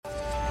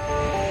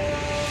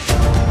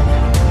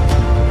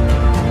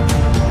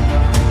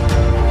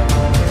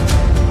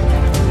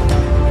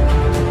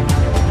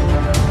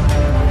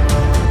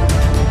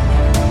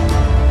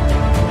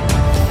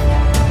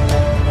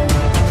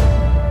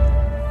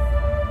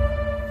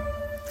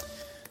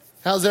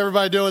How's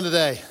everybody doing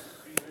today?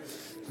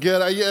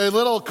 Good. Are you a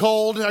little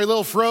cold? Are you a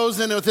little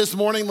frozen with this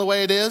morning the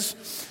way it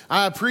is?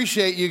 I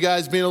appreciate you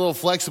guys being a little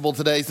flexible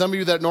today. Some of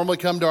you that normally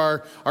come to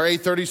our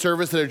 8:30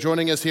 service that are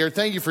joining us here,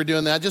 thank you for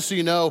doing that. Just so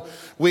you know,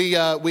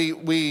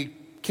 we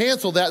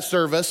canceled that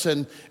service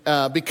and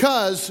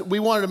because we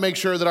wanted to make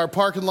sure that our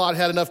parking lot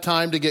had enough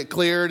time to get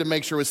cleared and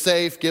make sure it was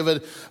safe, give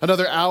it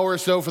another hour or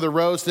so for the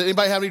roads. Did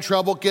anybody have any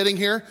trouble getting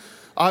here?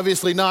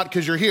 Obviously not,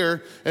 because you're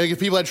here. And if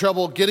people had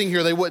trouble getting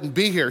here, they wouldn't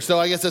be here. So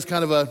I guess that's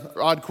kind of an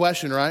odd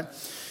question, right?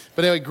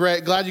 But anyway,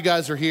 great. Glad you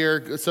guys are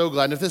here. So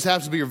glad. And if this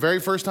happens to be your very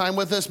first time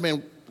with us,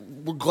 man,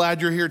 we're glad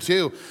you're here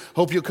too.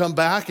 Hope you'll come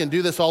back and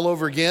do this all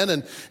over again.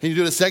 And you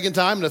do it a second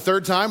time and a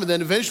third time. And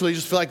then eventually you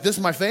just feel like this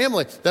is my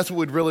family. That's what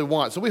we'd really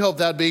want. So we hope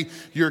that'd be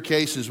your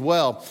case as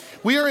well.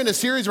 We are in a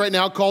series right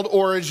now called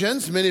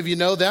Origins. Many of you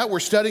know that. We're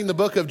studying the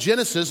book of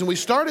Genesis. And we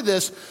started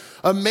this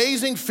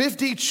amazing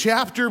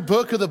 50-chapter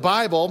book of the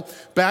Bible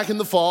back in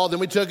the fall. Then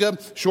we took a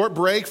short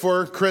break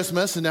for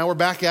Christmas, and now we're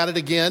back at it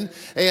again.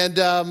 And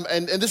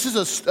this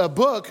is a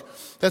book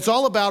that's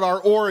all about our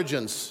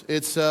origins.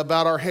 It's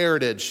about our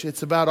heritage.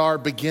 It's about our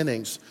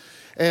beginnings.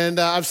 And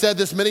I've said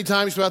this many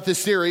times throughout this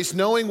series,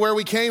 knowing where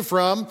we came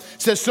from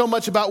says so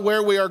much about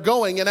where we are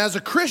going. And as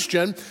a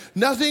Christian,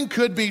 nothing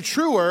could be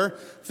truer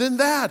than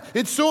that.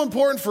 It's so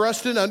important for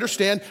us to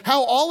understand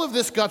how all of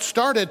this got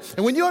started.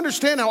 And when you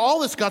understand how all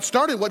this got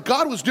started, what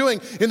God was doing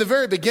in the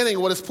very beginning,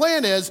 what his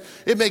plan is,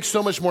 it makes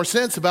so much more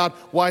sense about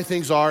why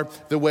things are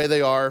the way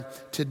they are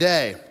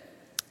today.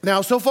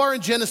 Now, so far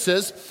in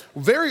Genesis,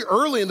 very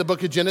early in the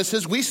book of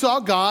Genesis, we saw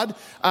God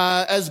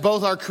as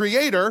both our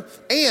creator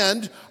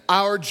and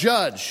our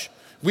judge.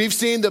 We've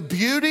seen the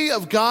beauty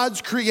of God's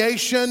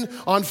creation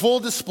on full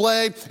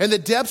display and the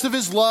depths of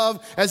his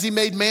love as he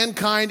made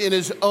mankind in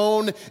his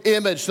own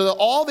image. So that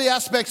all the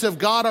aspects of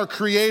God, our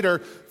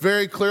creator,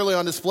 very clearly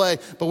on display.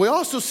 But we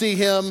also see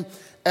him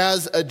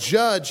as a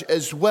judge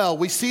as well.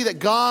 We see that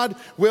God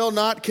will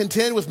not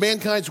contend with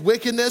mankind's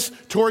wickedness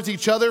towards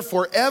each other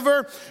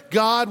forever.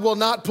 God will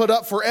not put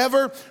up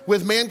forever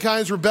with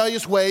mankind's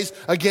rebellious ways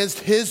against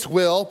his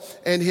will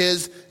and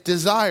his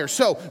desire.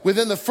 So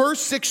within the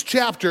first 6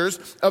 chapters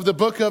of the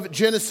book of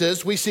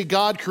Genesis, we see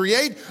God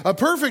create a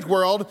perfect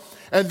world,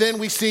 and then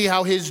we see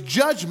how his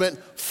judgment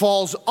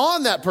falls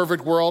on that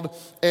perfect world,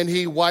 and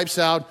he wipes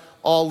out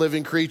all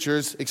living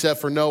creatures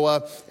except for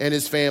Noah and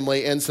his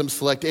family and some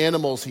select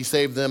animals. He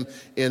saved them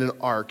in an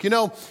ark. You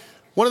know,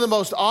 one of the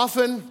most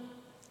often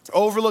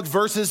overlooked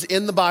verses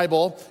in the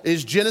Bible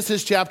is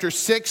Genesis chapter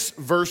 6,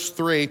 verse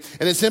 3.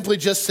 And it simply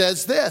just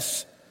says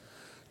this.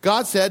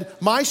 God said,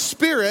 "My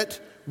spirit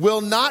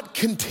will not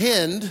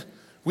contend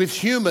with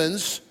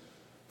humans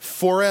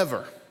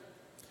forever."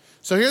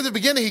 So here at the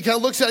beginning, he kind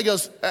of looks at it and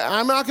goes,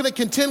 I'm not going to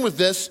contend with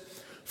this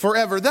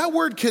forever. That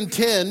word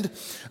contend,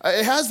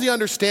 it has the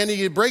understanding,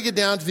 you break it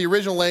down to the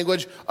original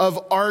language,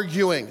 of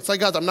arguing. It's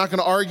like, God, I'm not going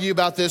to argue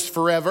about this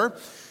forever.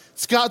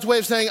 It's God's way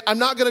of saying, I'm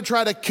not going to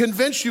try to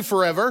convince you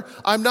forever.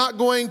 I'm not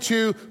going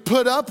to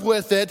put up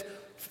with it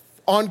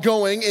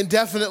ongoing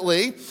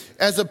indefinitely.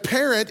 As a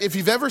parent, if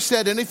you've ever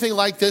said anything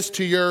like this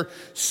to your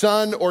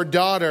son or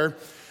daughter,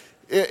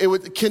 it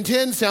would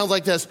contend sounds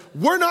like this.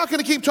 We're not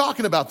going to keep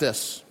talking about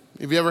this.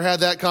 Have you ever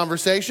had that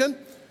conversation?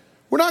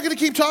 We're not going to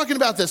keep talking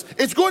about this.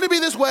 It's going to be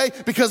this way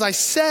because I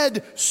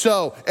said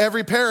so.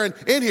 Every parent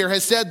in here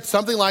has said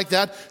something like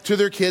that to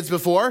their kids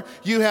before.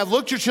 You have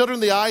looked your children in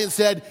the eye and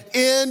said,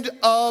 end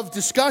of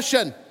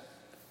discussion.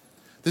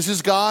 This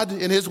is God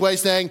in his way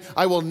saying,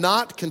 I will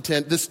not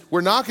contend.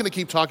 We're not going to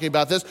keep talking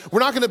about this.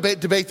 We're not going to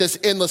debate this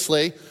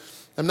endlessly.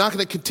 I'm not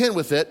going to contend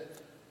with it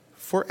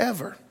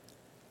forever.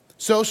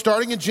 So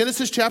starting in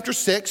Genesis chapter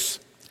 6,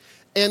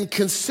 and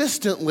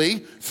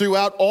consistently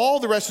throughout all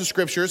the rest of the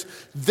scriptures,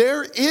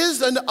 there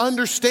is an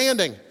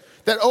understanding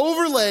that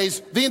overlays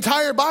the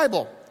entire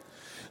Bible,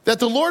 that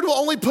the Lord will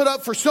only put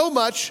up with so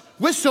much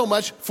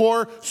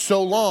for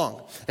so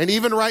long. And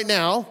even right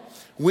now,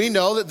 we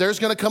know that there's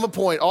going to come a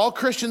point, all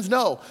Christians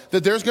know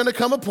that there's going to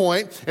come a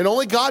point, and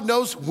only God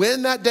knows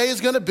when that day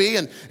is going to be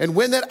and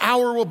when that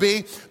hour will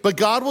be, but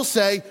God will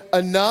say,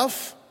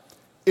 enough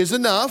is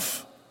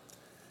enough,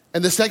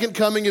 and the second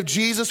coming of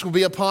Jesus will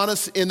be upon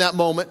us in that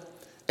moment.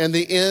 And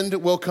the end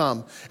will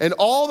come. And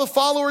all the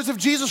followers of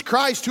Jesus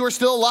Christ who are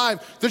still alive,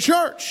 the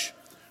church,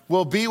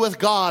 will be with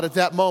God at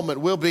that moment.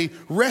 Will be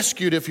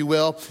rescued, if you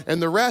will.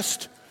 And the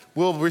rest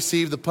will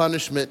receive the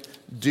punishment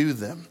due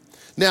them.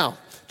 Now,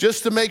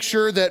 just to make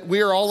sure that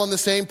we are all on the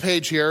same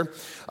page here,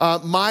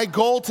 my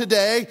goal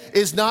today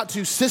is not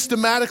to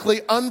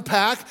systematically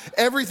unpack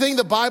everything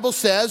the Bible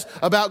says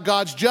about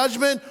God's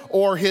judgment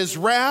or his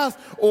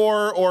wrath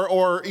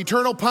or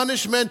eternal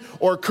punishment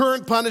or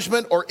current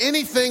punishment or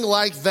anything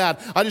like that.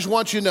 I just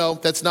want you to know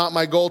that's not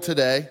my goal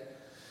today.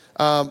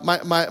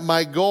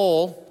 My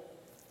goal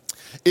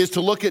is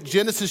to look at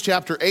Genesis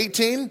chapter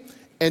 18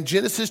 and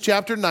Genesis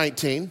chapter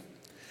 19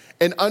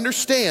 and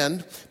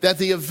understand that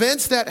the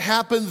events that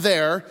happen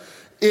there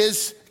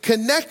is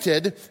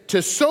connected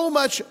to so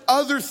much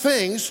other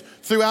things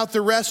throughout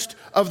the rest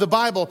of the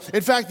Bible.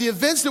 In fact, the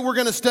events that we're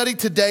going to study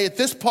today at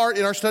this part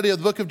in our study of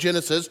the book of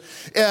Genesis,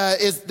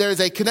 there's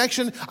a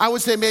connection, I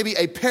would say maybe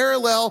a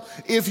parallel,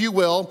 if you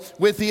will,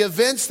 with the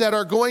events that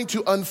are going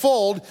to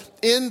unfold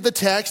in the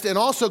text, and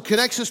also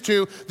connects us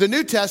to the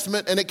New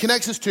Testament, and it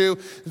connects us to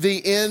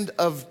the end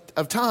of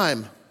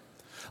time.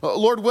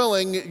 Lord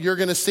willing, you're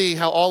going to see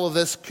how all of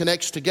this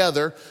connects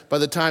together by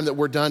the time that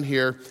we're done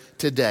here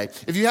today.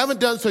 If you haven't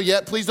done so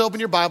yet, please open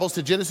your Bibles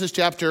to Genesis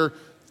chapter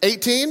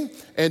 18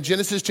 and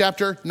Genesis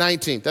chapter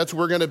 19. That's where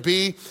we're going to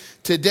be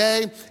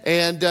today,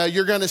 and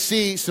you're going to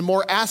see some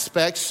more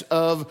aspects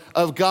of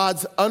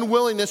God's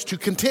unwillingness to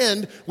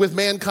contend with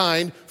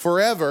mankind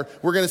forever.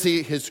 We're going to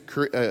see his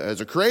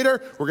as a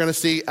creator. We're going to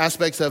see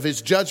aspects of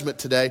his judgment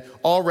today,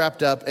 all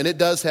wrapped up, and it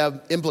does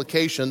have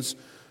implications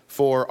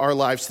for our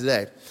lives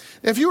today.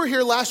 If you were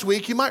here last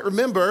week, you might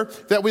remember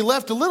that we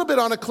left a little bit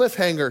on a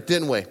cliffhanger,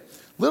 didn't we? A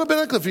little bit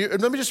on a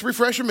cliffhanger. Let me just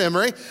refresh your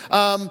memory.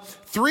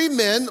 3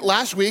 men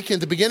last week in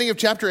the beginning of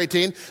chapter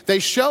 18, they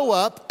show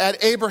up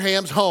at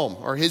Abraham's home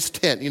or his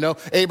tent. You know,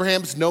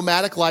 Abraham's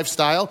nomadic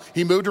lifestyle.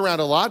 He moved around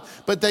a lot,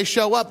 but they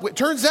show up. It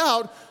turns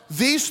out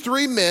these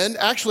 3 men,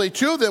 actually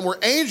 2 of them were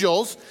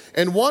angels,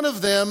 and one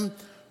of them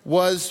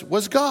was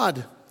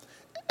God.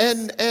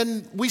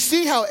 And we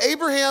see how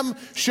Abraham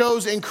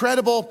shows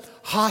incredible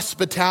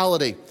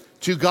hospitality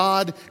to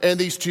God and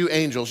these 2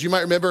 angels. You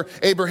might remember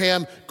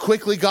Abraham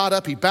quickly got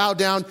up, he bowed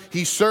down,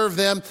 he served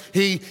them.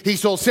 He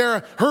told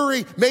Sarah,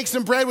 hurry, make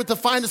some bread with the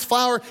finest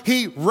flour.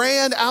 He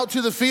ran out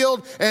to the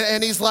field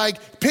and he's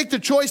like, pick the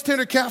choice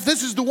tender calf.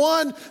 This is the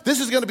one. This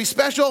is going to be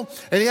special.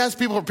 And he has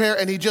people prepare,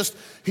 and he just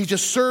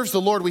serves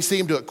the Lord. We see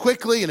him do it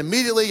quickly and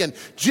immediately and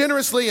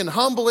generously and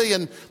humbly.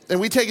 And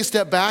we take a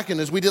step back, and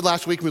as we did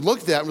last week, we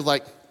looked at that and we're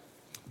like,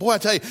 boy, I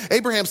tell you,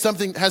 Abraham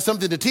has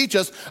something to teach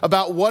us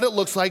about what it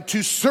looks like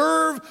to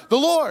serve the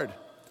Lord.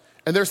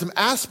 And there's some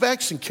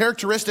aspects and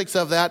characteristics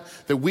of that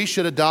we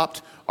should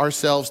adopt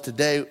ourselves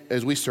today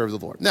as we serve the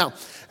Lord. Now,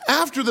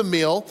 after the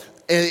meal,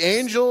 and the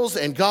angels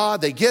and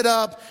God, they get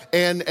up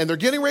and they're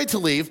getting ready to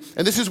leave.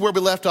 And this is where we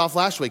left off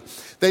last week.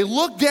 They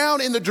look down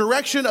in the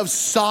direction of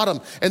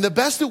Sodom. And the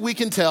best that we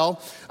can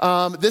tell,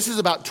 this is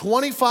about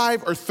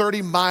 25 or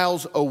 30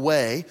 miles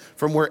away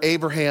from where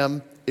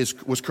Abraham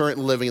was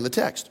currently living in the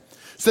text.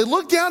 So they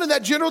look down in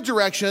that general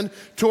direction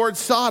towards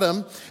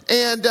Sodom,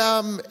 and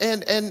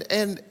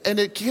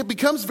it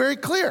becomes very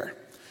clear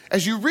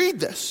as you read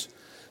this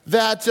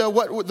that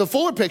what the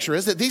fuller picture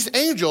is that these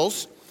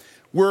angels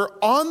were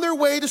on their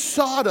way to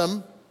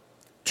Sodom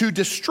to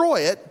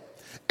destroy it,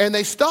 and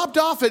they stopped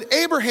off at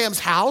Abraham's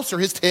house or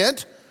his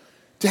tent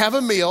to have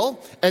a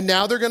meal, and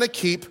now they're going to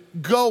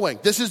keep going.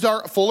 This is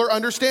our fuller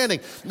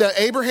understanding. That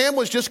Abraham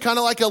was just kind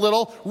of like a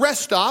little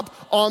rest stop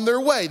on their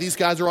way. These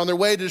guys are on their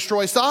way to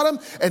destroy Sodom,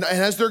 and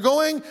as they're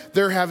going,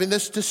 they're having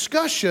this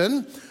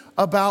discussion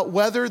about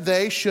whether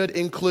they should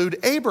include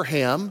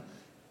Abraham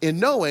in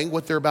knowing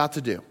what they're about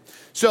to do.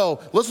 So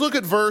let's look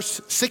at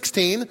verse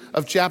 16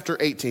 of chapter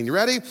 18. You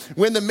ready?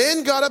 When the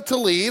men got up to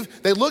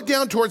leave, they looked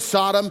down towards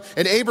Sodom,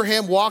 and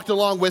Abraham walked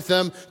along with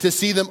them to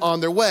see them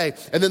on their way.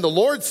 And then the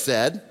Lord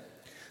said,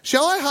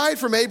 shall I hide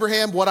from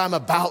Abraham what I'm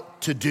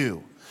about to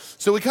do?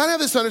 So we kind of have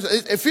this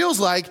understanding. It feels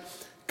like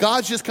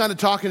God's just kind of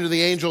talking to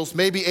the angels.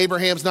 Maybe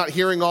Abraham's not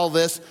hearing all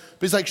this, but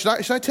he's like,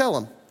 should I tell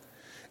him?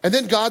 And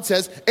then God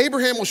says,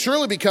 Abraham will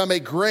surely become a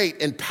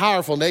great and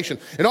powerful nation,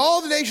 and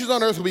all the nations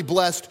on earth will be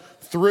blessed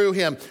through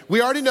him.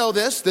 We already know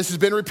this. This has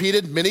been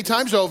repeated many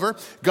times over.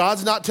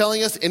 God's not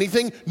telling us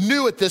anything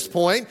new at this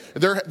point.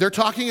 They're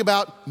talking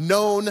about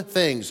known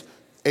things.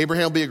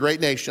 Abraham will be a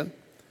great nation.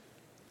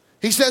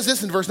 He says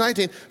this in verse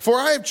 19, for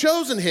I have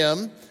chosen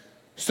him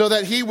so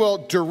that he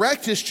will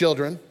direct his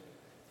children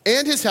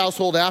and his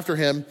household after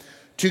him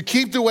to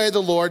keep the way of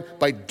the Lord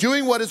by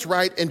doing what is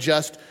right and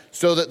just,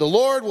 so that the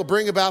Lord will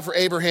bring about for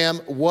Abraham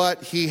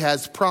what he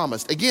has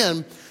promised.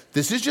 Again,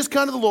 this is just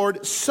kind of the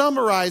Lord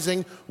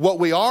summarizing what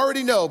we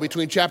already know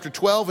between chapter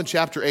 12 and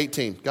chapter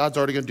 18. God's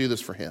already going to do this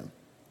for him.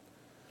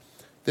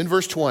 Then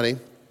verse 20,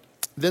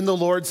 then the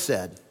Lord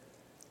said,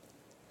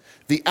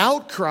 the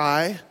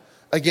outcry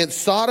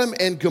against Sodom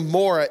and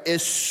Gomorrah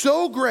is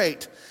so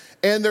great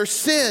and their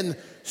sin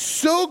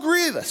so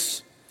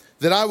grievous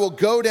that I will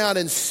go down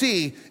and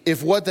see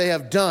if what they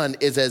have done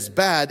is as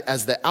bad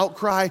as the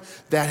outcry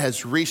that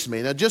has reached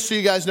me. Now, just so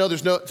you guys know,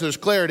 there's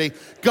clarity.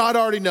 God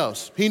already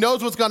knows. He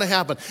knows what's going to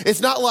happen. It's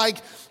not like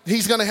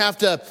he's going to have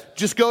to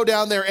just go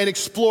down there and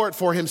explore it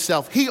for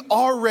himself. He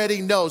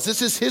already knows.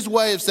 This is his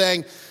way of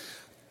saying,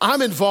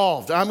 I'm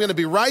involved. I'm going to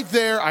be right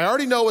there. I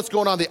already know what's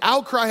going on. The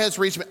outcry has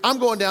reached me. I'm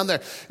going down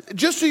there.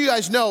 Just so you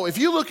guys know, if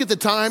you look at the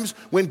times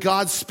when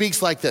God speaks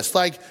like this,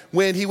 like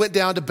when he went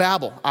down to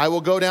Babel, I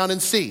will go down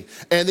and see.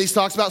 And he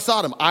talks about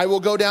Sodom, I will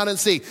go down and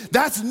see.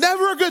 That's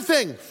never a good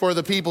thing for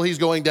the people he's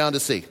going down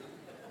to see.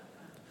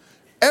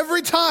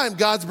 Every time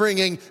God's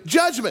bringing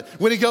judgment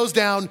when he goes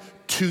down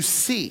to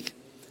see.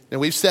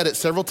 And we've said it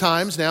several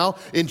times now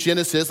in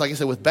Genesis, like I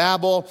said, with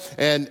Babel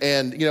and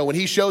when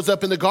he shows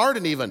up in the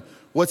garden even.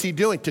 What's he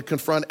doing? To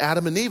confront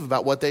Adam and Eve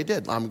about what they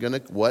did.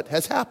 What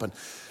has happened?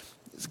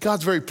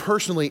 God's very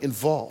personally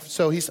involved.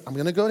 So I'm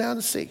going to go down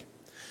and see.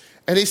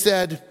 And he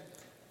said,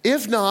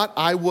 if not,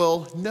 I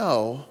will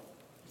know.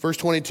 Verse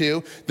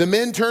 22, the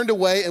men turned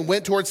away and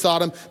went toward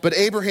Sodom, but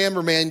Abraham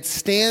remained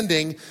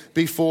standing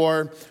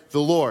before the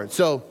Lord.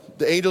 So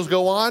the angels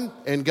go on,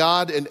 and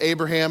God and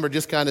Abraham are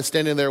just kind of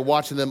standing there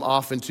watching them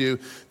off into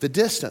the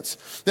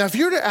distance. Now, if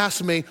you were to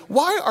ask me,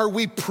 why are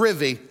we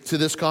privy to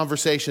this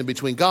conversation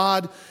between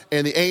God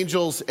and the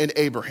angels and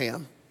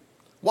Abraham?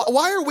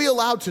 Why are we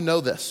allowed to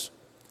know this?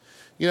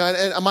 You know,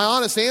 and my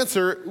honest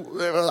answer,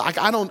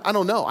 I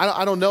don't know.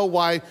 I don't know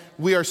why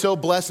we are so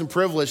blessed and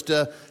privileged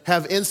to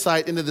have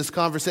insight into this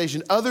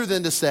conversation, other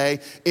than to say,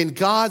 in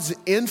God's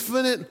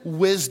infinite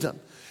wisdom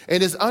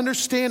and his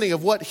understanding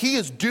of what he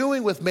is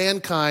doing with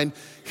mankind,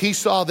 he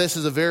saw this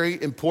as a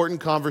very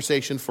important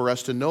conversation for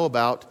us to know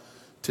about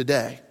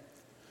today.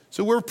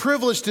 So we're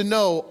privileged to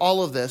know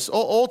all of this.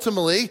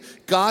 Ultimately,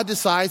 God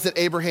decides that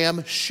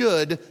Abraham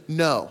should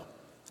know.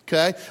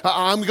 Okay,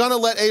 I'm going to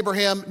let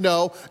Abraham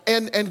know.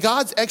 And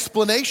God's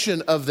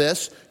explanation of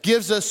this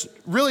gives us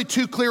really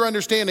two clear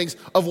understandings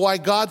of why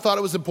God thought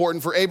it was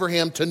important for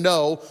Abraham to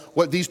know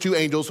what these two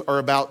angels are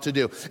about to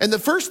do. And the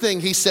first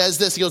thing he says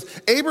this, he goes,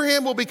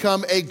 Abraham will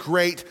become a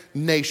great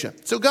nation.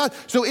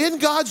 So in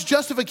God's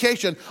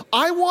justification,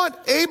 I want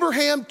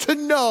Abraham to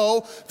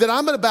know that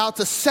I'm about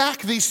to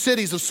sack these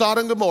cities of Sodom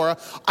and Gomorrah.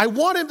 I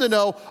want him to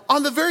know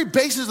on the very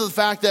basis of the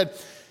fact that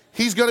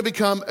he's going to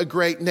become a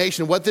great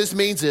nation. What this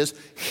means is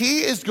he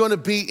is going to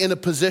be in a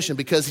position,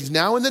 because he's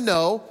now in the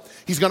know,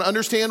 he's going to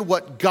understand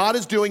what God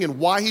is doing and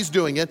why he's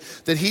doing it,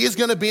 that he is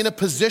going to be in a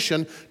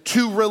position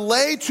to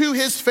relay to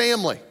his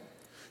family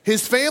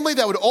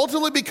that would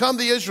ultimately become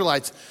the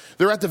Israelites.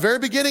 They're at the very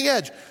beginning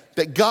edge.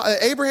 That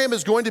Abraham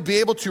is going to be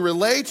able to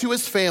relay to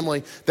his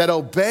family that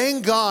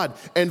obeying God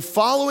and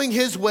following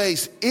his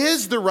ways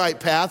is the right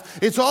path.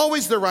 It's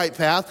always the right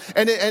path.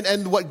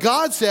 And what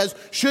God says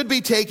should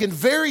be taken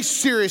very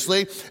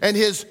seriously. And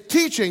his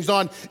teachings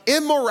on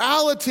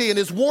immorality and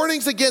his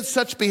warnings against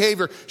such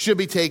behavior should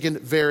be taken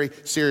very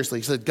seriously.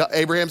 He said,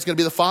 Abraham's going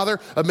to be the father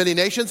of many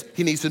nations.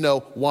 He needs to know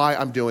why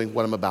I'm doing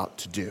what I'm about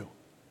to do.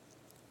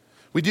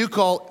 We do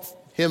call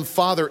him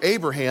Father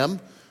Abraham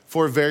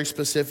for a very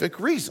specific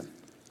reason.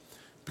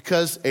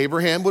 Because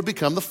Abraham would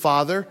become the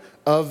father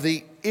of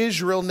the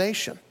Israel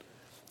nation.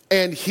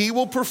 And he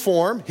will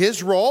perform,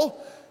 his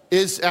role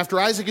is, after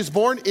Isaac is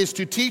born, is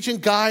to teach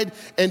and guide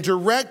and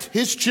direct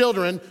his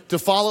children to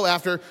follow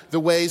after the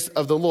ways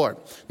of the Lord.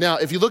 Now,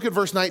 if you look at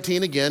verse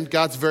 19 again,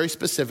 God's very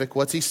specific.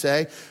 What's he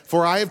say?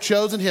 For I have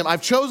chosen him.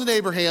 I've chosen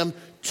Abraham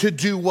to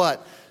do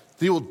what?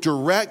 He will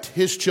direct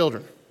his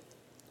children.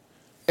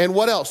 And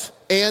what else?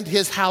 And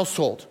his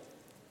household.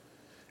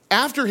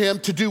 After him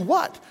to do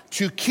what?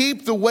 To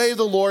keep the way of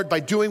the Lord by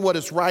doing what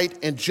is right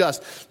and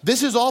just.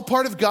 This is all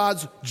part of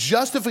God's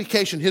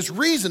justification, his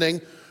reasoning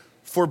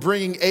for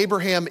bringing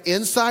Abraham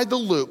inside the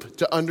loop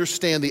to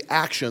understand the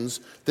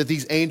actions that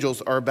these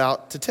angels are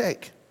about to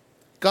take.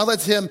 God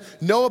lets him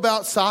know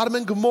about Sodom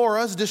and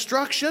Gomorrah's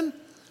destruction,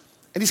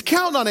 and he's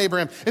counting on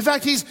Abraham. In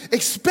fact, he's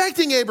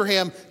expecting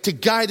Abraham to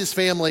guide his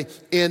family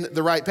in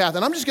the right path.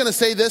 And I'm just going to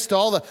say this to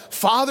all the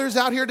fathers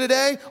out here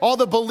today, all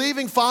the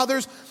believing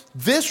fathers.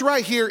 This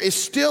right here is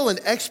still an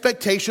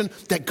expectation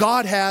that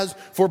God has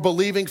for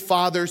believing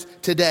fathers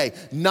today.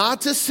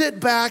 Not to sit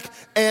back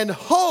and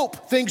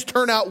hope things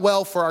turn out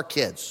well for our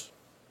kids.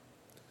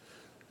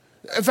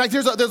 In fact,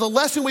 there's a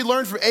lesson we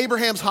learn from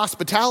Abraham's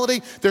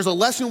hospitality. There's a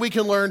lesson we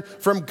can learn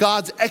from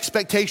God's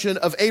expectation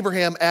of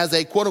Abraham as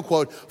a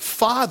quote-unquote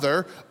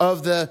father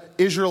of the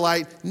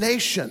Israelite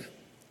nation.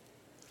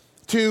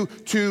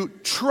 To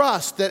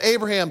trust that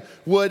Abraham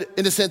would,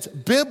 in a sense,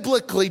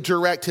 biblically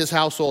direct his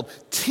household,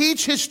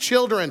 teach his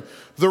children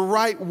the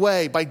right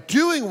way by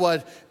doing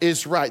what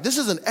is right. This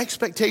is an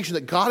expectation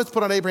that God has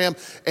put on Abraham,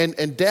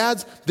 and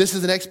dads, this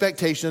is an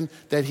expectation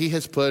that he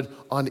has put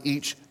on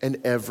each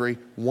and every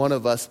one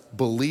of us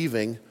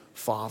believing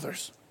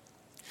fathers.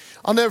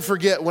 I'll never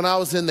forget when I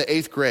was in the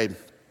 8th grade,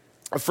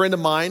 a friend of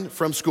mine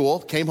from school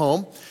came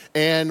home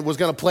and was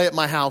going to play at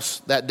my house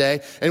that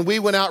day. And we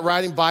went out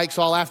riding bikes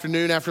all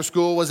afternoon after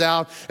school was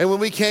out. And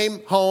when we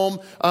came home,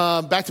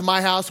 back to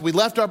my house, we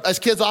left as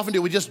kids often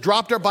do, we just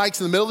dropped our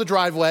bikes in the middle of the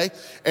driveway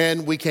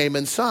and we came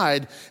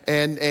inside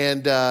and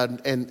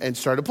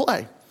started to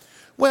play.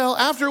 Well,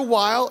 after a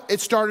while, it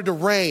started to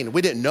rain.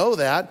 We didn't know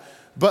that,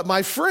 but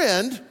my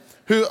friend,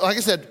 who, like I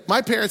said,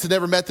 my parents had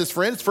never met this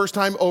friend. It's first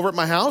time over at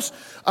my house.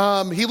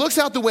 He looks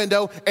out the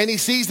window and he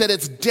sees that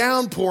it's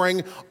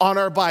downpouring on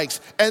our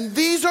bikes. And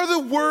these are the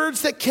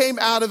words that came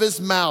out of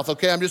his mouth.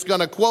 Okay, I'm just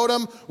going to quote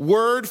them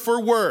word for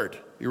word.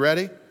 You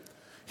ready?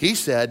 He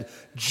said,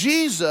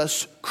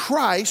 Jesus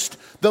Christ,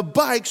 the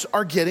bikes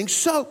are getting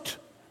soaked.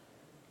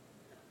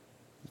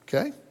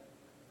 Okay.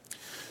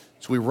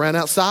 So we ran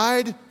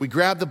outside, we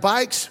grabbed the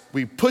bikes,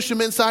 we pushed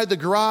them inside the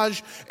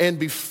garage, and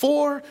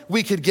before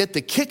we could get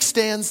the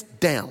kickstands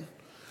down,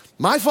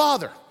 my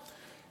father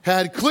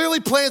had clearly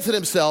planted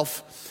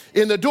himself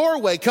in the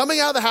doorway, coming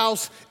out of the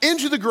house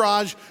into the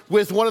garage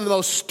with one of the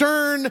most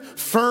stern,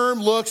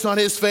 firm looks on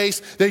his face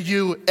that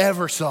you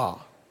ever saw.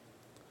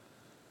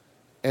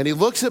 And he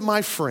looks at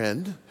my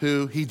friend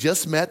who he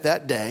just met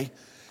that day,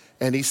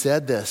 and he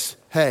said this,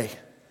 "Hey,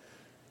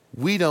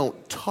 we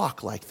don't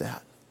talk like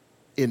that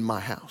in my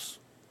house.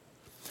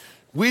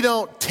 We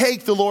don't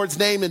take the Lord's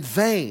name in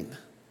vain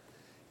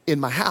in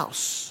my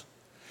house.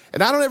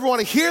 And I don't ever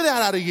want to hear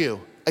that out of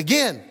you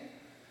again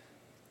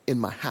in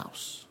my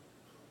house."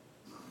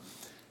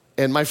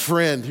 And my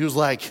friend, he was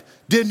like,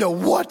 didn't know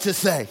what to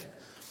say,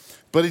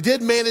 but he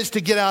did manage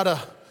to get out a,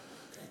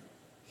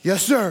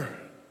 "Yes, sir."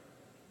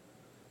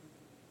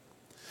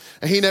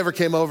 And he never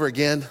came over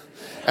again.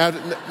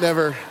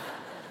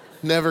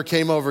 Never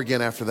came over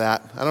again after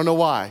that. I don't know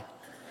why.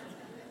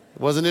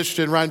 Wasn't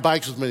interested in riding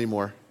bikes with me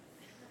anymore.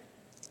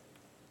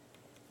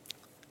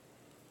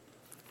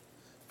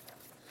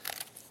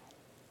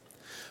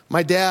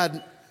 My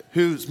dad,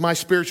 who's my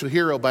spiritual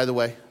hero, by the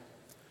way,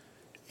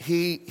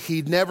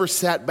 he never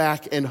sat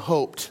back and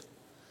hoped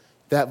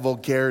that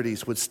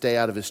vulgarities would stay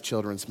out of his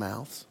children's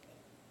mouths.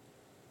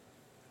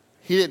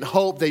 He didn't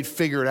hope they'd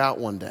figure it out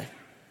one day.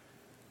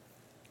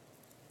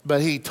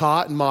 But he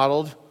taught and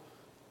modeled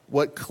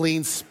what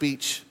clean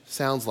speech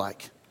sounds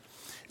like.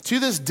 To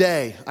this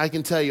day, I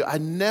can tell you, I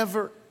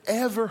never,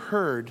 ever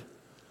heard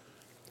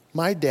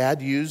my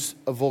dad use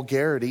a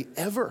vulgarity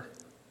ever.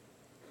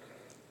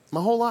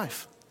 My whole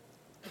life.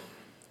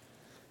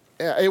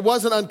 It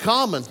wasn't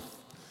uncommon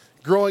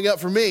growing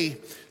up for me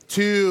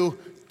to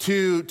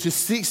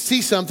see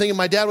something, and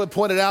my dad would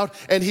point it out,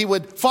 and he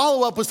would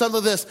follow up with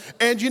something like this.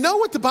 "And you know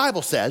what the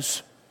Bible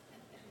says?"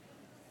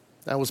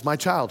 That was my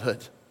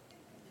childhood.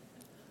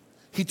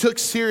 He took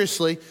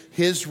seriously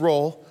his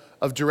role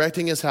of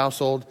directing his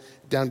household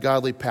down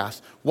godly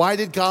paths. Why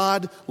did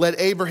God let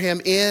Abraham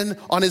in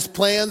on his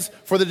plans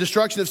for the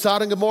destruction of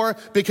Sodom and Gomorrah?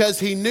 Because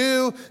he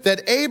knew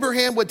that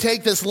Abraham would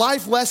take this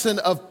life lesson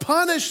of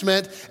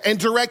punishment and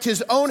direct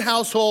his own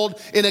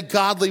household in a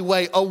godly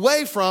way,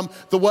 away from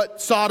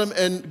what Sodom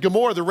and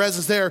Gomorrah, the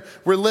residents there,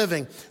 were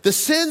living. The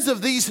sins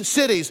of these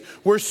cities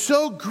were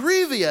so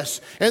grievous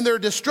and their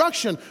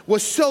destruction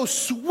was so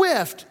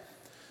swift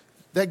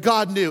that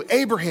God knew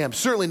Abraham,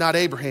 certainly not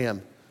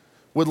Abraham,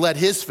 would let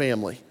his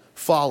family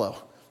follow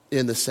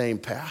in the same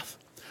path.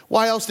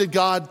 Why else did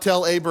God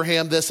tell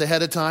Abraham this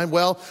ahead of time?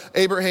 Well,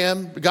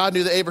 God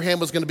knew that Abraham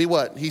was going to be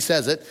what? He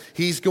says it.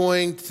 He's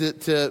going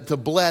to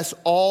bless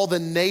all the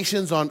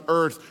nations on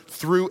earth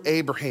through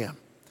Abraham.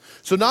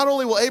 So not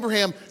only will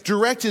Abraham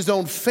direct his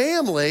own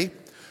family,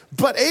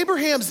 but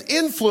Abraham's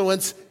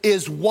influence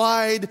is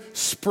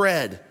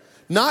widespread.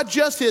 Not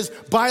just his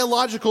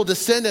biological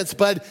descendants,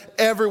 but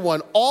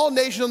everyone. All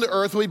nations on the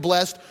earth will be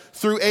blessed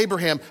through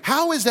Abraham.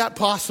 How is that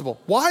possible?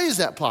 Why is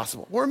that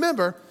possible? Well,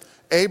 remember,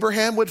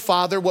 Abraham would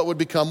father what would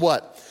become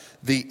what?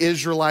 The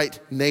Israelite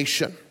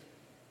nation.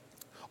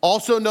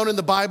 Also known in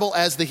the Bible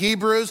as the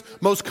Hebrews,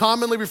 most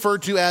commonly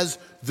referred to as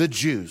the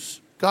Jews,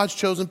 God's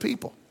chosen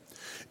people.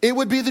 It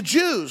would be the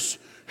Jews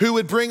who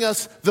would bring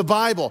us the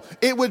Bible.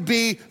 It would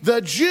be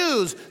the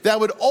Jews that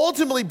would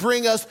ultimately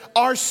bring us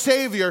our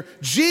Savior,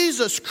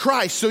 Jesus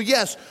Christ. So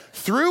yes,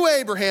 through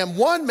Abraham,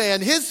 one man,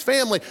 his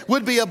family,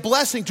 would be a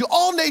blessing to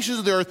all nations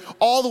of the earth,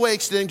 all the way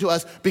extending to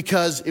us,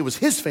 because it was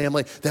his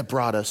family that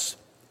brought us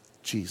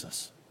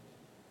Jesus.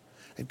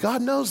 And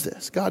God knows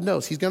this. God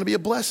knows he's going to be a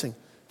blessing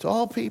to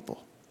all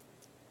people.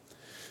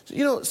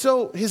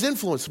 So his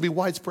influence will be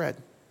widespread.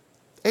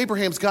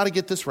 Abraham's got to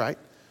get this right.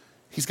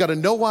 He's got to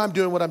know why I'm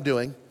doing what I'm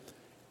doing.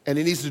 And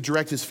he needs to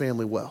direct his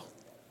family well.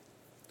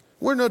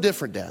 We're no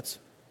different, dads.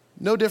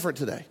 No different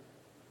today.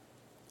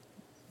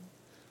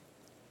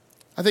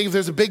 I think if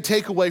there's a big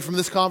takeaway from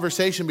this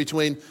conversation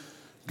between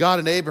God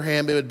and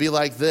Abraham, it would be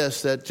like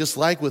this, that just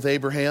like with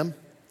Abraham,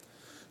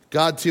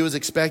 God too is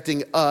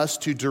expecting us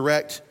to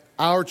direct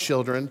our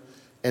children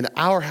and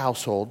our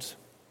households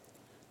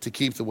to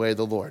keep the way of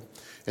the Lord.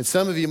 And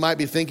some of you might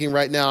be thinking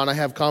right now, and I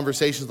have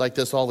conversations like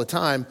this all the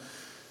time,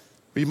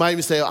 you might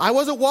even say, I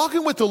wasn't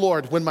walking with the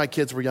Lord when my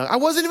kids were young. I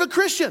wasn't even a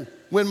Christian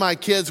when my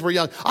kids were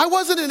young. I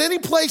wasn't in any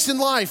place in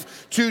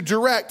life to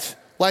direct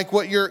like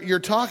what you're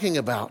talking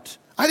about.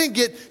 I didn't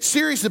get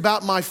serious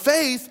about my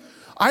faith.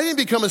 I didn't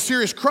become a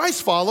serious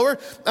Christ follower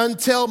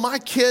until my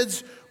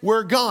kids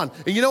were gone.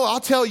 And you know what? I'll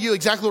tell you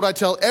exactly what I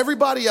tell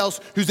everybody else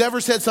who's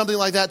ever said something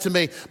like that to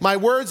me. My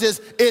words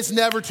is, it's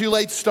never too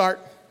late to start.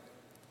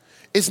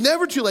 It's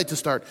never too late to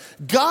start.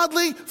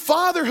 Godly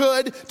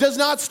fatherhood does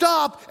not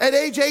stop at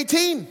age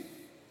 18.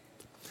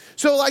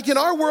 So like in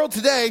our world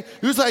today,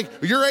 who's like,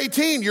 you're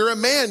 18, you're a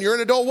man, you're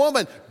an adult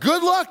woman.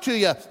 Good luck to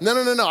you. No.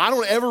 I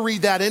don't ever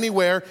read that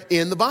anywhere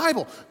in the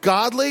Bible.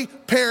 Godly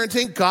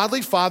parenting,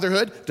 godly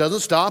fatherhood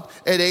doesn't stop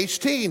at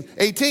age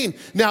 18.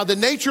 Now, the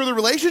nature of the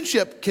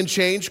relationship can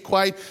change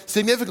quite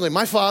significantly.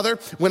 My father,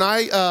 when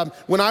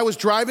I was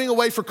driving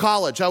away for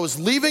college, I was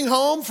leaving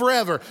home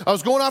forever. I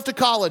was going off to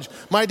college.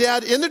 My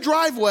dad in the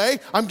driveway,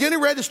 I'm getting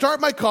ready to start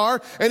my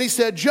car, and he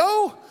said,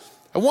 Joe,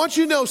 I want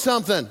you to know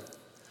something.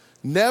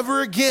 Never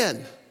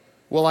again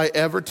will I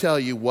ever tell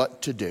you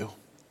what to do.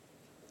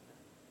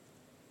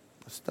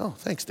 said, oh,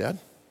 thanks, Dad.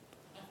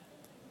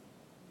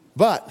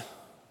 But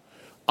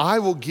I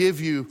will give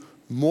you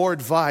more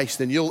advice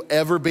than you'll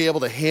ever be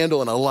able to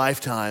handle in a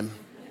lifetime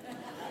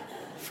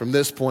from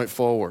this point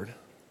forward.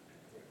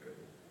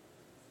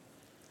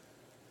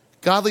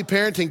 Godly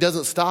parenting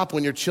doesn't stop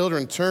when your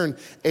children turn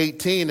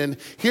 18. And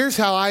here's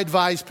how I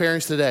advise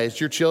parents today. As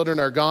your children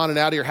are gone and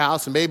out of your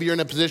house, and maybe you're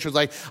in a position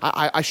where it's like,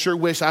 I sure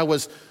wish I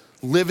was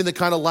living the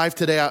kind of life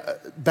today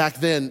back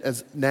then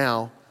as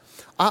now.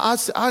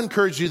 I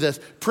encourage you this.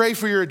 Pray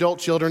for your adult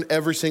children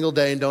every single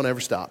day and don't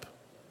ever stop.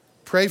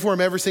 Pray for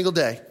them every single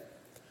day.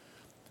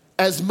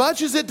 As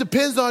much as it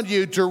depends on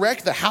you,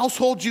 direct the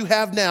household you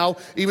have now,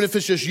 even if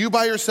it's just you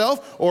by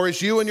yourself or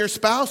it's you and your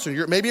spouse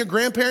or maybe your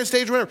grandparent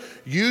stage or whatever.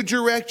 You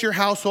direct your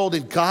household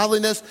in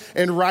godliness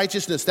and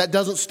righteousness. That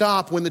doesn't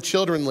stop when the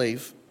children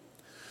leave.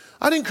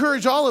 I'd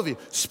encourage all of you,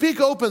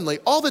 speak openly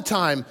all the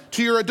time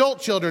to your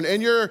adult children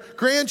and your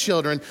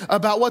grandchildren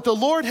about what the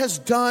Lord has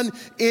done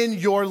in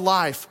your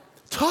life.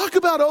 Talk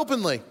about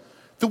openly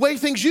the way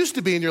things used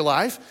to be in your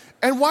life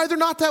and why they're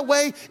not that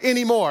way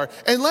anymore.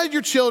 And let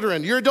your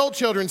children, your adult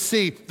children,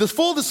 see the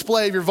full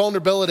display of your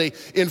vulnerability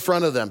in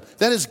front of them.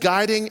 That is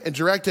guiding and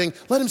directing.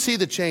 Let them see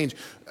the change.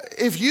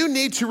 If you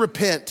need to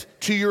repent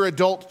to your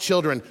adult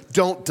children,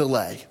 don't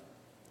delay.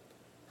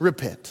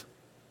 Repent.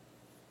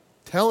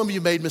 Tell them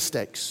you made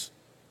mistakes.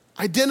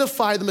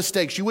 Identify the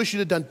mistakes you wish you'd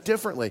have done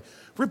differently.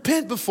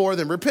 Repent before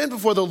them. Repent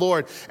before the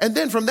Lord. And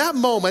then from that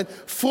moment,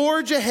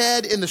 forge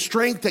ahead in the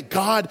strength that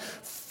God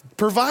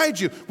provides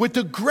you, with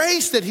the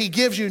grace that he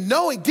gives you,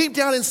 knowing deep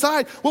down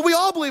inside what we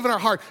all believe in our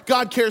heart.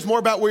 God cares more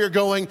about where you're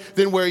going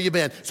than where you've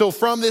been. So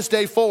from this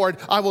day forward,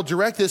 I will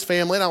direct this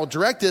family and I will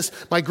direct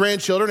my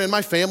grandchildren and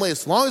my family,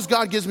 as long as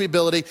God gives me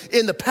ability,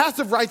 in the path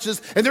of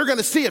righteousness, and they're going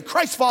to see a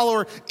Christ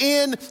follower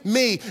in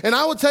me. And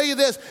I will tell you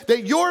this,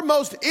 that your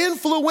most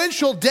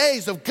influential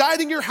days of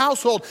guiding your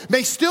household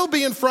may still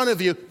be in front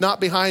of you,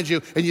 not behind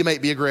you, and you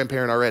might be a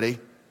grandparent already.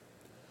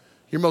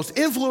 Your most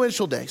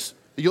influential days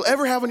that you'll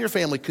ever have in your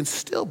family can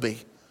still be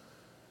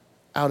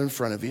out in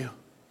front of you.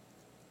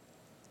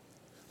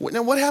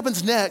 Now, what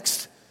happens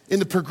next in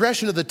the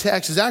progression of the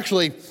text is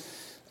actually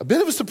a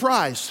bit of a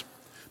surprise,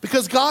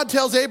 because God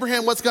tells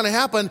Abraham what's going to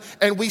happen,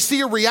 and we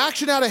see a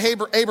reaction out of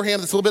Abraham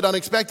that's a little bit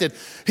unexpected.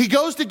 He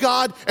goes to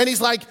God and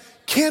he's like,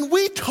 can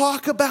we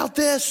talk about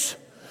this?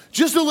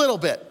 Just a little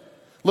bit.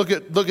 Look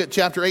at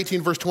chapter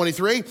 18, verse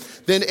 23.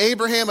 Then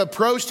Abraham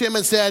approached him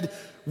and said,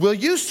 will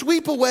you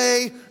sweep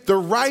away the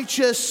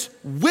righteous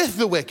with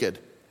the wicked?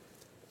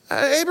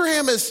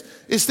 Abraham is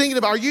thinking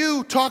about, are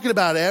you talking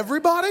about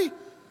everybody?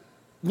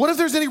 What if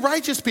there's any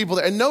righteous people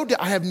there? And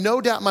I have no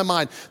doubt in my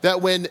mind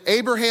that when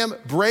Abraham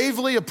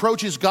bravely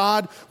approaches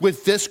God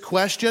with this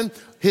question,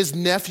 his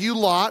nephew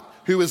Lot,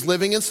 who is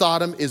living in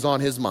Sodom, is on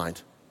his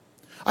mind.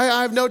 I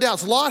have no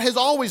doubts. Lot has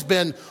always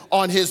been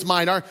on his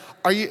mind.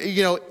 Are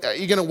you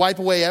going to wipe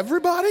away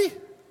everybody?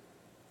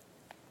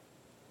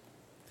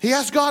 He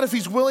asked God if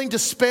he's willing to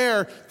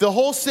spare the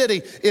whole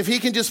city if he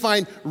can just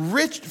find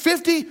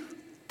 50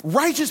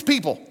 righteous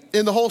people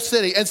in the whole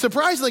city. And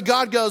surprisingly,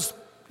 God goes,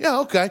 yeah,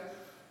 okay.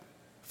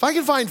 If I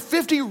can find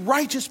 50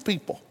 righteous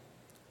people,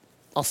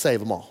 I'll save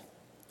them all.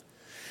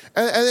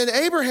 And then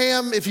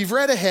Abraham, if you've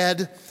read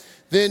ahead,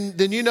 then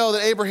you know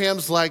that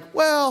Abraham's like,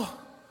 well,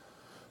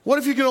 what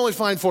if you can only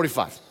find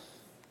 45?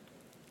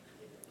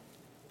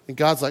 And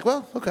God's like,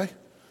 well, okay.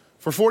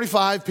 For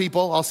 45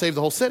 people, I'll save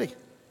the whole city.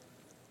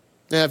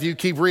 Now, if you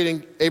keep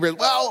reading, Abraham,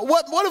 well,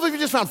 what if you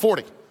just found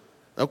 40?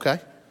 Okay.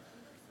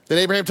 Then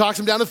Abraham talks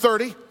him down to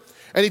 30,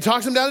 and he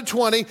talks him down to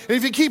 20. And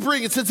if you keep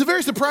reading, it's a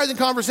very surprising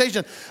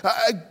conversation.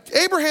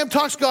 Abraham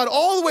talks God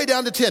all the way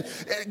down to 10.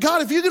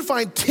 God, if you could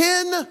find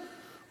 10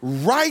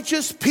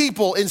 righteous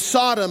people in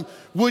Sodom,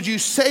 would you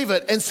save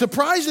it? And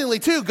surprisingly,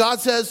 too,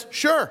 God says,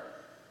 sure.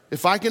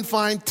 If I can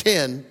find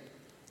 10,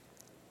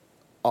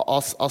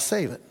 I'll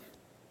save it.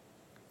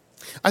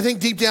 I think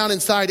deep down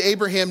inside,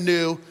 Abraham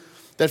knew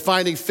that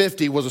finding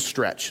 50 was a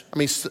stretch. I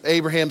mean,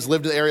 Abraham's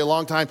lived in the area a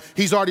long time.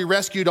 He's already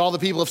rescued all the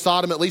people of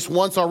Sodom at least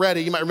once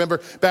already. You might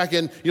remember back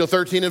in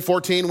 13 and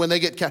 14 when they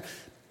get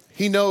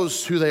he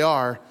knows who they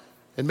are.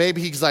 And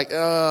maybe he's like,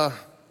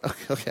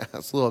 okay,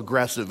 that's a little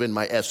aggressive in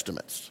my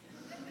estimates.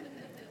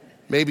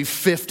 Maybe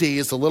 50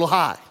 is a little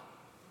high.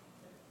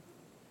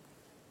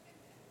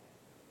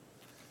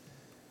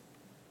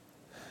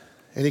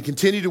 And he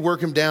continued to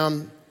work him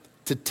down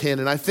to 10.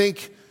 And I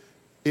think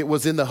it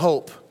was in the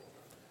hope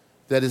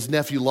that his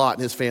nephew Lot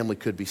and his family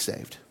could be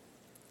saved.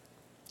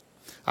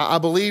 I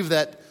believe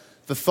that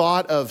the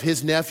thought of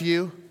his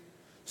nephew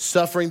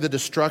suffering the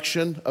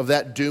destruction of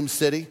that doomed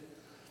city,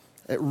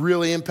 it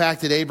really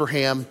impacted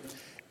Abraham.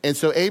 And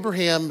so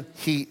Abraham,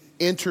 he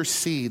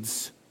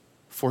intercedes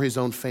for his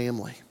own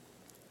family.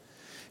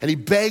 And he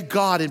begged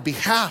God in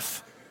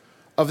behalf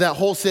of that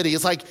whole city.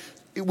 It's like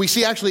we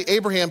see actually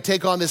Abraham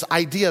take on this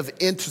idea of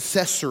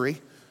intercessory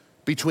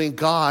between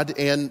God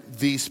and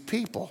these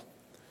people.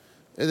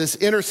 And this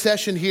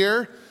intercession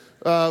here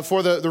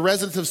for the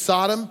residents of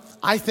Sodom,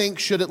 I think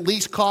should at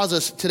least cause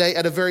us today,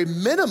 at a very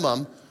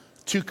minimum,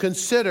 to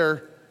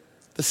consider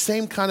the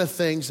same kind of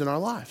things in our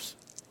lives.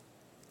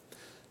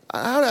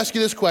 I would ask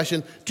you this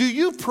question. Do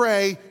you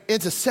pray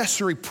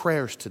intercessory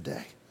prayers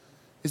today?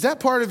 Is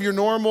that part of your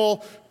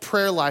normal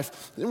prayer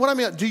life? What I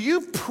mean, do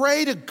you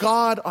pray to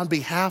God on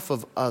behalf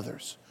of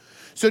others?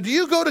 So do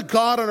you go to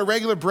God on a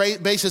regular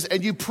basis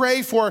and you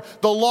pray for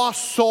the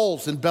lost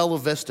souls in Bella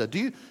Vista?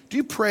 Do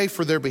you pray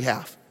for their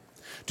behalf?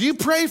 Do you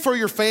pray for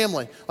your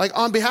family? Like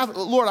on behalf,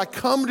 Lord, I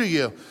come to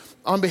you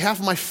on behalf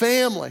of my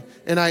family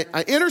and I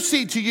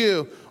intercede to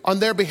you on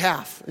their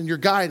behalf and your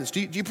guidance. Do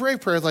you pray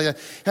prayers like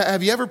that?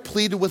 Have you ever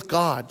pleaded with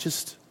God,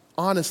 just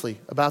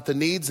honestly, about the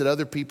needs that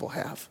other people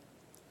have?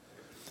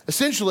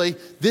 Essentially,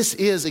 this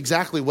is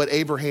exactly what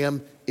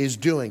Abraham is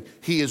doing.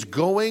 He is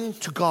going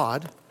to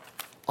God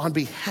on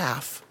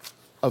behalf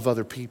of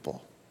other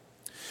people.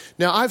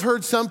 Now, I've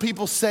heard some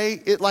people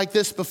say it like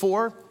this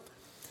before,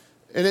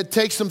 and it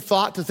takes some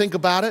thought to think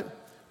about it,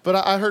 but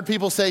I heard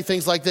people say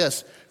things like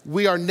this: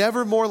 we are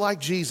never more like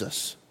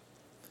Jesus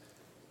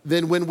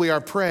than when we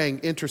are praying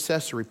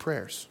intercessory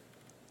prayers.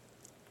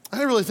 I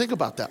didn't really think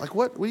about that. Like,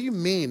 what do you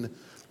mean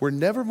we're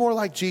never more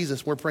like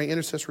Jesus when we're praying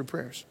intercessory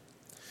prayers?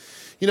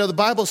 You know, the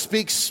Bible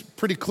speaks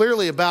pretty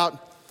clearly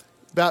about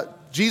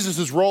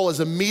Jesus' role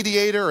as a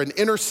mediator, an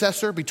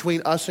intercessor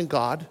between us and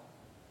God.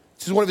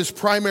 This is one of his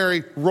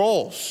primary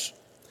roles.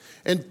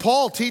 And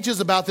Paul teaches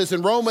about this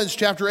in Romans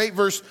chapter 8,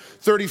 verse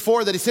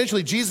 34, that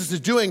essentially Jesus is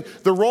doing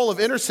the role of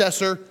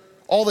intercessor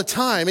all the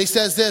time. He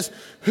says this: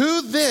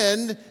 who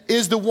then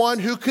is the one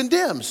who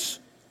condemns?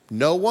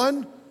 No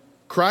one.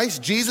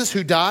 Christ Jesus,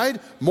 who died,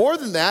 more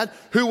than that,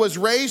 who was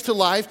raised to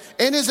life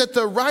and is at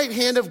the right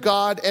hand of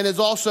God and is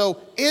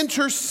also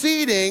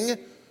interceding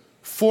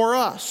for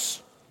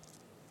us.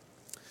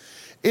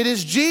 It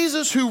is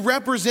Jesus who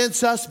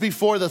represents us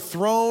before the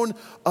throne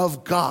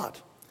of God.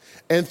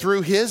 And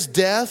through his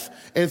death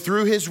and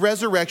through his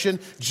resurrection,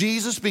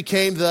 Jesus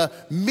became the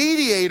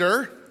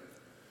mediator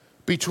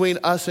between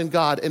us and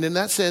God. And in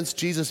that sense,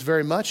 Jesus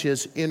very much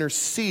is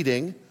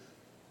interceding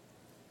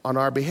on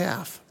our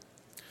behalf.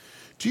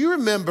 Do you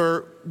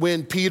remember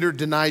when Peter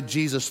denied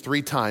Jesus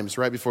 3 times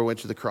right before he went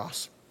to the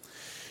cross?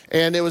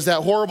 And it was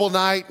that horrible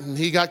night, and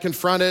he got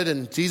confronted,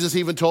 and Jesus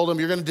even told him,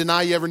 you're going to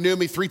deny you ever knew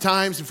me 3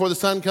 times before the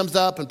sun comes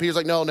up. And Peter's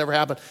like, no, it never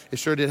happened. It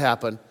sure did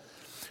happen.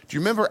 Do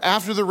you remember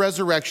after the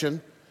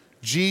resurrection,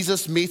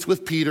 Jesus meets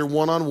with Peter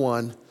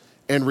one-on-one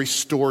and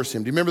restores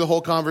him? Do you remember the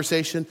whole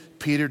conversation?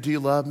 Peter, do you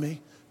love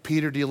me?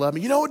 Peter, do you love me?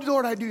 You know what,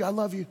 Lord, I do. I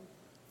love you.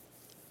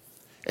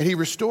 And he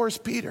restores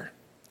Peter.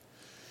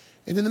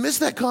 And in the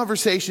midst of that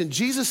conversation,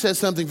 Jesus says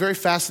something very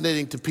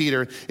fascinating to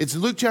Peter. It's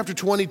Luke chapter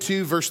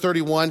 22, verse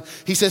 31.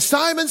 He says,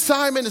 Simon,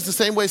 Simon, is the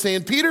same way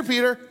saying, Peter,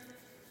 Peter,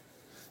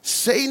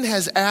 Satan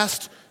has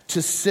asked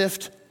to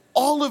sift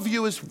all of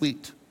you as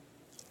wheat.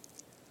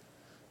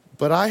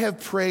 But I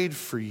have prayed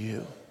for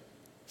you,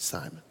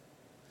 Simon,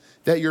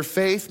 that your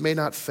faith may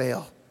not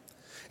fail.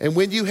 And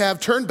when you have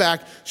turned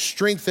back,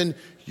 strengthen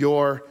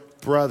your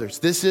brothers.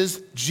 This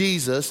is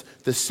Jesus,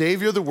 the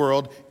Savior of the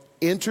world,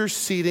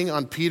 interceding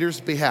on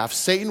Peter's behalf.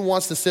 Satan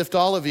wants to sift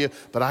all of you,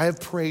 but I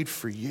have prayed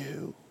for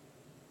you.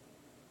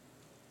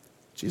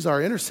 She's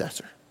our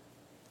intercessor,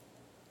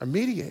 our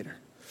mediator.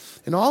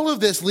 And all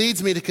of this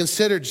leads me to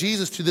consider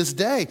Jesus to this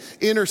day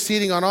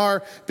interceding on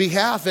our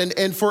behalf.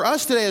 And for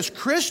us today as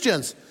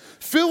Christians,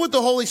 filled with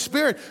the Holy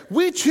Spirit,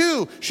 we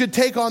too should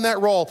take on that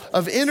role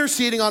of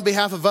interceding on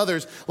behalf of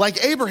others,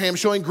 like Abraham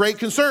showing great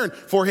concern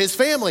for his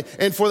family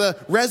and for the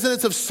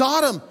residents of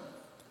Sodom.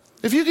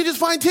 If you could just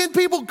find 10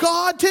 people,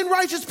 God, 10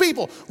 righteous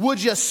people,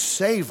 would you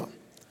save them?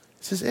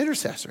 This is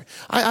intercessory.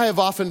 I have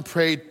often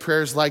prayed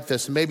prayers like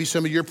this, and maybe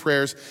some of your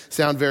prayers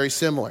sound very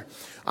similar.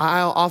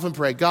 I'll often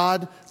pray,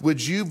 God,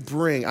 would you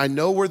bring, I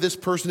know where this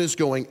person is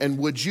going, and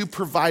would you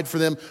provide for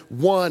them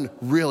one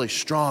really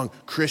strong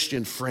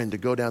Christian friend to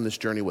go down this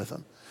journey with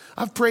them?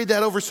 I've prayed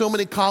that over so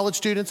many college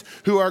students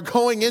who are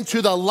going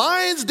into the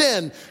lion's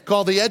den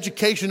called the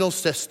educational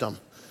system.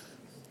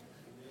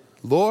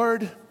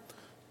 Lord,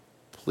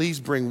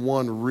 please bring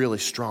one really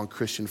strong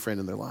Christian friend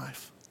in their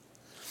life.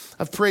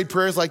 I've prayed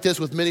prayers like this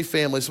with many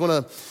families. One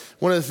of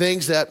the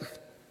things that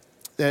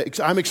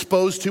I'm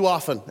exposed to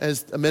often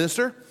as a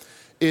minister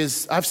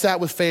is I've sat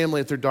with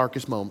family at their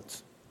darkest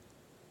moments.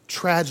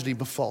 Tragedy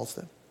befalls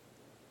them.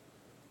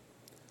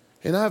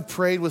 And I've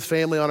prayed with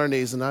family on our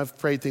knees, and I've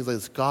prayed things like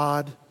this: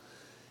 God,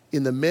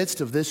 in the midst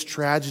of this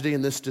tragedy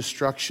and this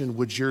destruction,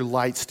 would your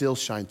light still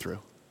shine through?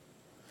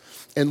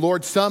 And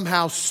Lord,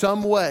 somehow,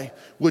 some way,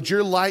 would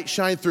your light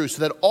shine through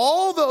so that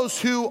all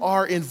those who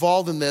are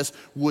involved in this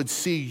would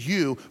see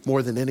you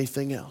more than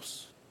anything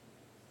else.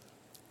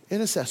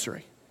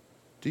 Intercessory.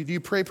 Do you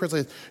pray prayers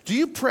like this? Do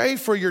you pray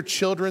for your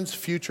children's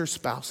future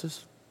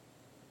spouses?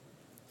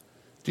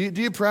 Do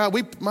you pray?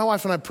 My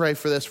wife and I pray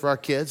for this for our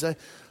kids.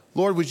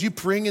 Lord, would you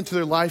bring into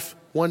their life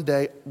one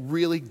day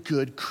really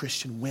good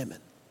Christian women?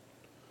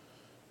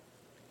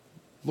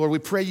 Lord, we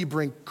pray you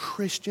bring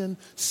Christian,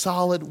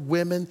 solid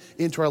women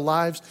into our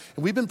lives.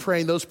 And we've been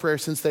praying those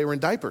prayers since they were in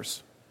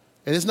diapers.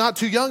 And it's not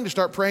too young to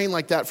start praying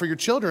like that for your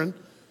children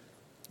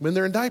when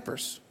they're in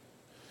diapers.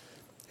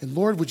 And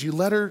Lord, would you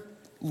let her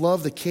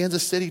love the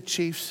Kansas City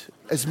Chiefs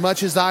as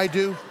much as I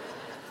do?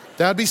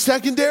 That'd be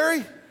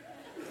secondary.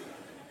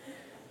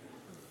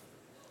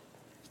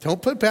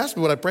 Don't put past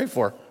me what I pray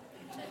for.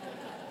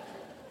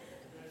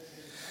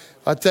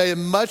 I'll tell you,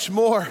 much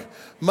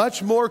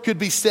more could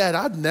be said.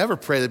 I'd never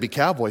pray they'd be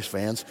Cowboys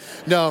fans.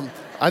 No,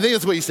 I think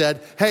that's what you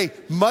said. Hey,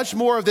 much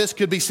more of this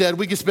could be said.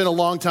 We could spend a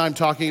long time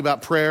talking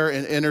about prayer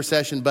and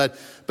intercession, but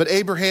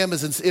Abraham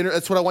is,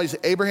 that's what I want you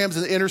to say. Abraham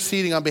is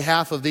interceding on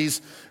behalf of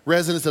these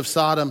residents of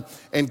Sodom,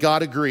 and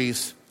God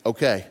agrees.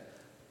 Okay,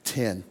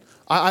 10.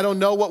 I don't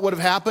know what would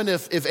have happened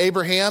if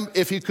Abraham,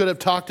 if he could have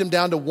talked him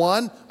down to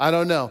 1. I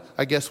don't know.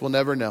 I guess we'll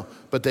never know.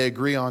 But they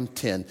agree on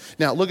 10.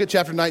 Now, look at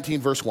chapter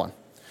 19, verse 1.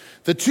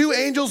 The two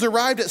angels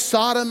arrived at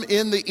Sodom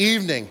in the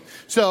evening.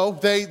 So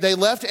they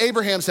left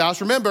Abraham's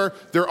house. Remember,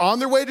 they're on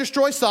their way to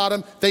destroy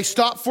Sodom. They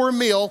stop for a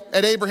meal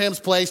at Abraham's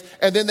place,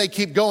 and then they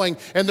keep going.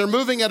 And they're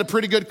moving at a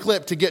pretty good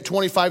clip to get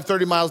 25,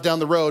 30 miles down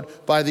the road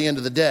by the end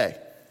of the day.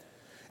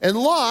 And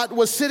Lot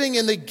was sitting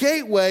in the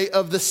gateway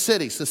of the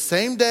city. It's the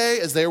same day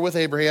as they were with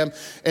Abraham,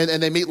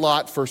 and they meet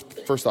Lot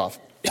first off.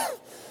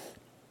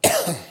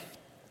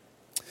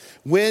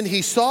 When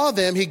he saw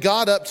them, he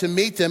got up to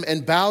meet them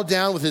and bowed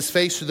down with his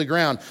face to the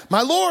ground.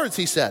 "My lords,"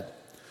 he said,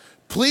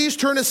 "please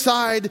turn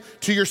aside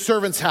to your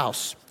servant's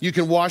house. You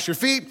can wash your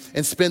feet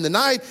and spend the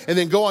night and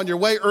then go on your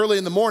way early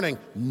in the morning."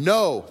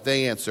 "No,"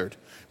 they answered,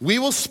 "we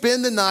will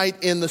spend the night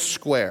in the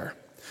square."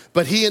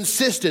 But he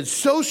insisted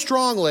so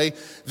strongly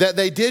that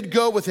they did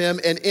go with him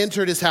and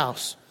entered his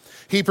house.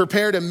 He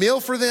prepared a meal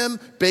for them,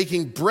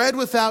 baking bread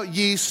without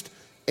yeast,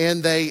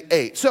 and they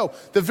ate. So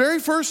the very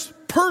first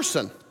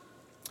person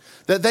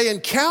that they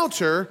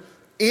encounter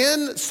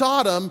in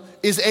Sodom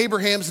is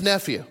Abraham's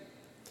nephew.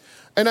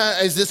 And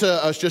is this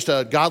just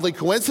a godly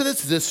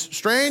coincidence? Is this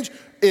strange?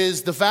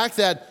 Is the fact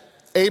that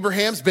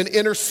Abraham's been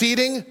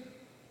interceding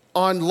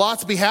on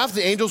Lot's behalf,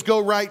 the angels go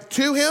right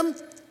to him?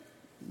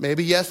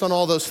 Maybe yes on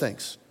all those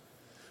things.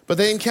 But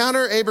they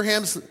encounter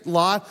Abraham's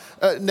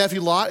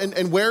nephew Lot,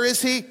 and where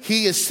is he?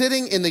 He is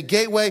sitting in the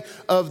gateway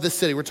of the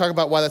city. We're talking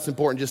about why that's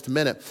important in just a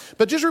minute.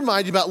 But just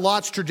remind you about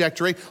Lot's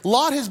trajectory.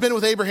 Lot has been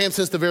with Abraham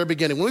since the very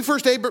beginning. When we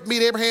first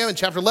meet Abraham in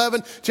chapter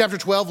 11, chapter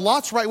 12,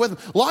 Lot's right with him.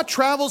 Lot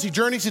travels, he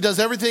journeys, he does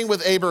everything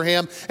with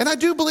Abraham. And I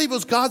do believe it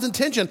was God's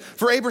intention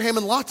for Abraham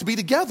and Lot to be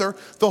together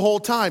the whole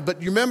time.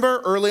 But you remember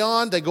early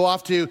on, they go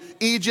off to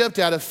Egypt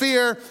out of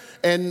fear,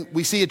 and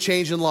we see a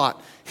change in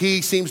Lot.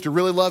 He seems to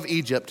really love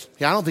Egypt.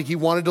 I don't think he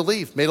wanted to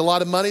leave. Made a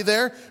lot of money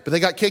there, but they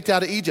got kicked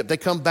out of Egypt. They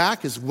come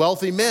back as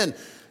wealthy men.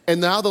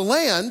 And now the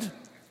land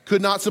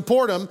could not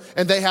support them,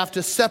 and they have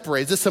to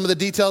separate. Is this some of the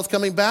details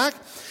coming back?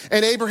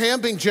 And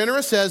Abraham, being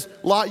generous, says,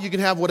 "Lot, you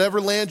can have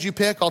whatever land you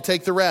pick. I'll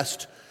take the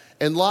rest."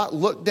 And Lot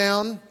looked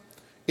down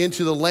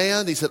into the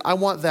land. He said, "I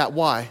want that."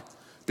 Why?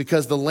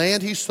 Because the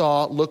land he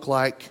saw looked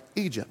like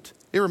Egypt.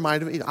 It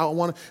reminded me, you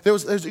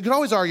could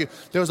always argue,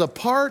 there was a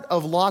part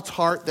of Lot's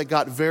heart that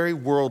got very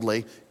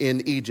worldly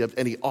in Egypt,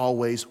 and he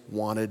always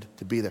wanted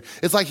to be there.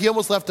 It's like he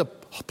almost left a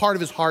part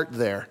of his heart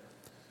there.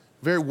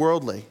 Very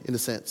worldly, in a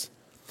sense.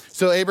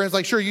 So Abraham's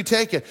like, "Sure, you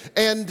take it."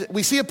 And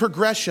we see a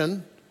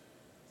progression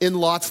in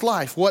Lot's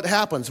life. What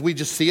happens? We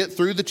just see it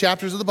through the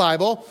chapters of the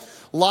Bible.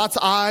 Lot's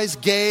eyes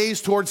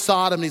gaze towards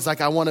Sodom, and he's like,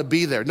 "I want to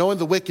be there," knowing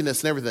the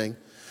wickedness and everything.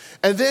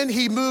 And then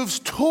he moves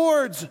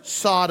towards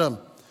Sodom.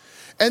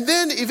 And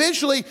then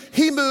eventually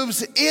he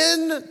moves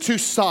into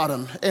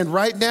Sodom. And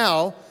right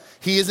now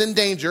he is in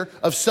danger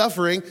of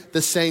suffering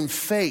the same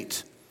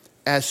fate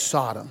as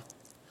Sodom.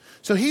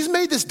 So he's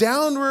made this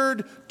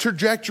downward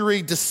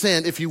trajectory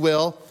descent, if you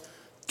will,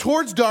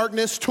 towards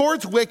darkness,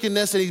 towards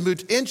wickedness. And he's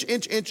moved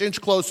inch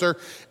closer.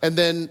 And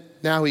then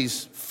now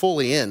he's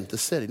fully in the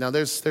city. Now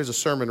there's a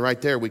sermon right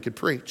there we could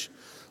preach.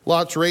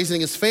 Lot's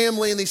raising his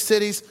family in these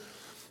cities.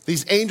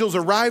 These angels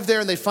arrive there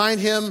and they find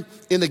him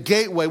in the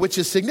gateway, which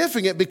is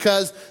significant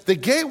because the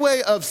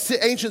gateway of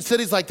ancient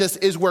cities like this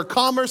is where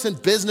commerce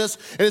and business,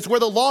 and it's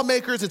where the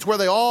lawmakers, it's where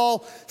they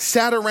all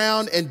sat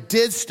around and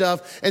did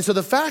stuff. And so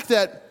the fact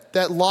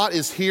that Lot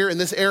is here in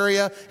this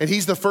area and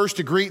he's the first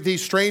to greet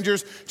these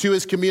strangers to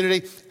his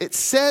community, it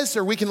says,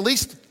 or we can at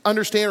least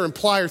understand or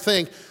imply or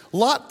think,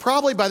 Lot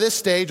probably by this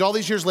stage, all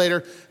these years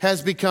later,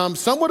 has become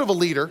somewhat of a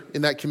leader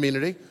in that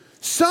community,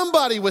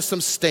 somebody with some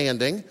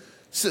standing,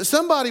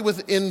 somebody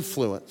with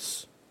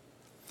influence.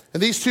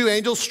 And these two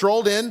angels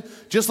strolled in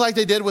just like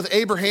they did with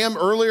Abraham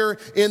earlier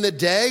in the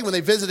day when they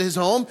visited his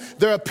home.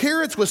 Their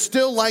appearance was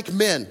still like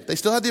men. They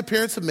still had the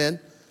appearance of men.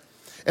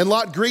 And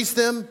Lot greets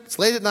them. It's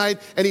late at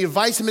night, and he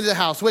invites them into the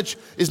house, which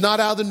is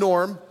not out of the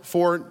norm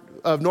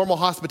of normal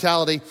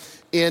hospitality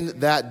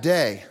in that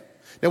day.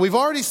 Now, we've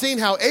already seen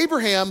how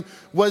Abraham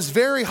was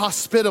very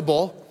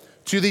hospitable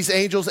to these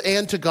angels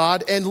and to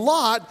God. And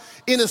Lot,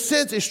 in a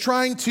sense, is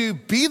trying to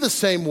be the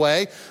same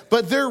way,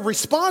 but their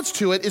response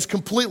to it is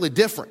completely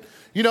different.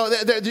 You know,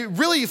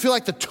 really you feel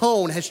like the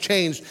tone has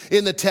changed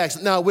in the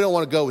text. "No, we don't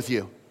want to go with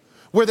you."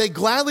 Where they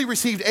gladly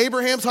received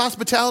Abraham's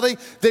hospitality,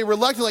 they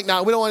reluctantly like,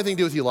 "No, we don't want anything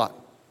to do with you, Lot.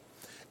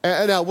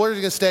 And now we're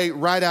going to stay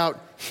right out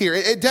here."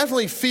 It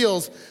definitely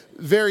feels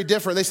very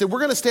different. They said, we're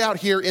going to stay out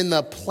here in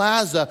the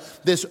plaza,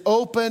 this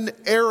open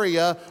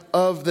area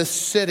of the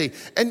city.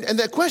 And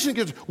the question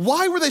is,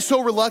 why were they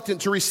so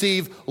reluctant to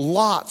receive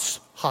Lot's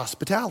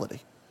hospitality?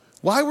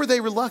 Why were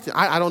they reluctant?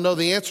 I don't know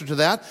the answer to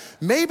that.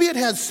 Maybe it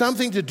had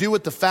something to do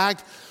with the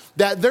fact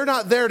that they're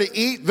not there to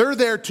eat, they're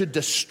there to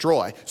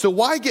destroy. So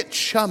why get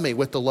chummy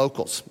with the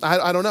locals?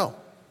 I don't know.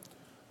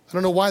 I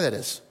don't know why that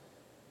is.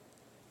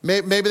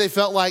 Maybe they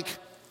felt like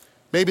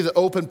maybe the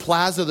open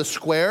plaza, the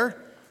square,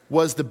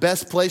 was the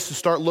best place to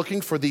start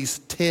looking for these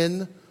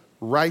 10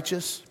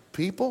 righteous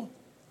people?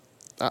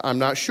 I'm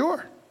not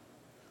sure.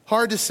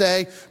 Hard to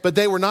say, but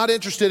they were not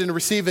interested in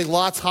receiving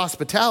Lot's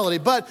hospitality.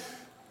 But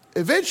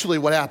eventually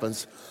what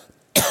happens?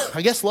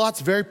 I guess Lot's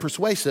very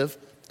persuasive,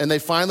 and they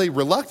finally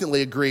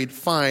reluctantly agreed,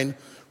 fine,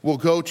 we'll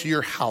go to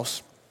your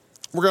house.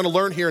 We're going to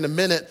learn here in a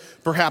minute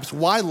perhaps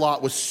why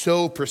Lot was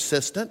so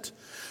persistent.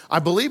 I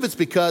believe it's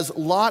because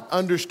Lot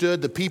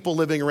understood the people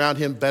living around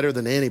him better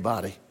than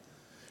anybody.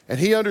 And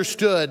he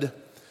understood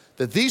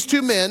that these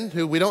two men,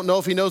 who we don't know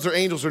if he knows they're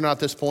angels or not at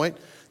this point,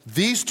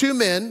 these two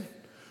men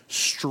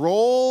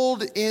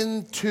strolled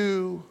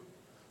into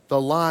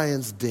the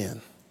lion's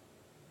den.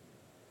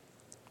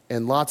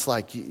 And Lot's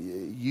like,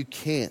 you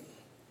can't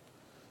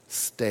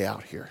stay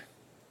out here.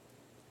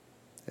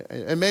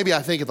 And maybe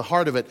I think at the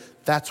heart of it,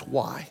 that's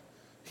why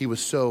he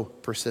was so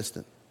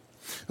persistent.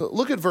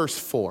 Look at verse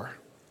 4.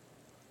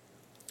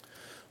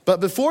 But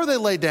before they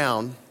lay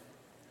down,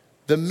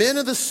 the men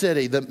of the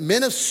city, the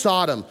men of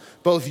Sodom,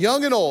 both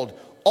young and old,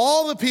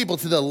 all the people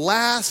to the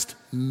last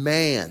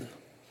man,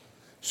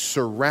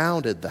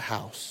 surrounded the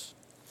house.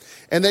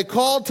 And they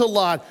called to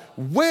Lot,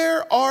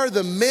 where are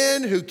the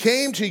men who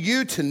came to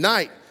you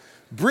tonight?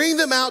 Bring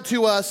them out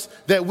to us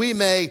that we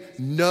may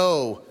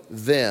know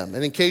them.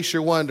 And in case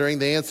you're wondering,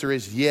 the answer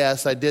is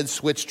yes. I did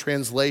switch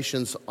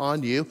translations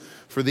on you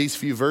for these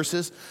few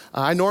verses.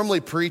 I normally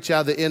preach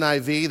out of the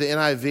NIV. The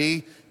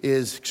NIV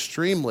is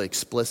extremely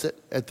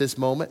explicit at this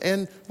moment.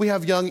 And we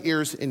have young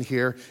ears in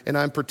here, and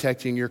I'm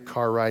protecting your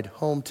car ride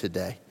home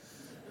today.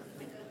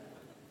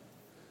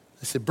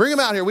 I said, bring them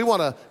out here. We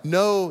want to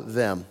know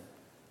them.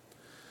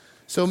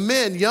 So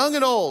men, young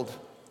and old,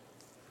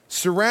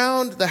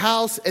 surround the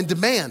house and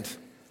demand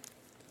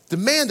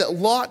that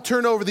Lot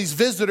turn over these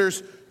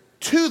visitors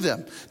to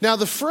them. Now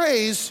the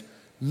phrase,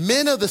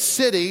 men of the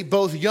city,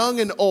 both young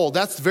and old,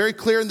 that's very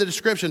clear in the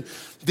description.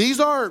 These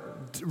are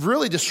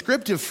really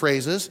descriptive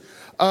phrases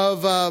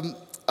of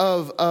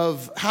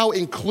how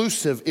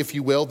inclusive, if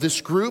you will,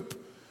 this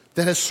group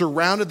that has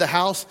surrounded the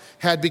house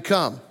had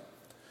become.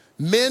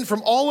 Men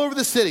from all over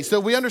the city.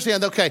 So we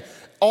understand, okay,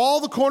 all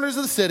the corners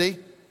of the city,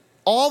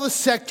 all the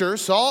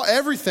sectors,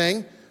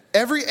 everything,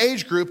 every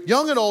age group,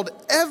 young and old,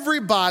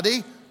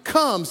 everybody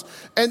comes.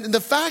 And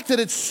the fact that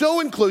it's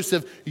so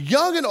inclusive,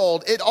 young and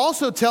old, it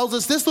also tells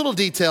us this little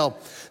detail,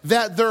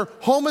 that their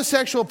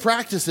homosexual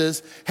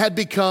practices had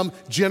become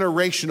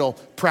generational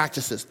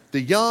practices.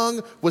 The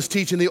young was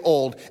teaching the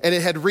old, and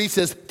it had reached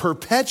this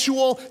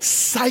perpetual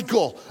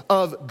cycle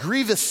of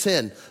grievous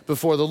sin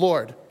before the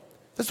Lord.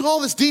 That's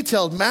all this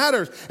detail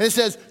matters. And it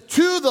says,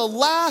 to the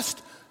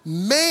last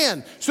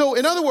man. So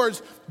in other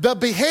words, the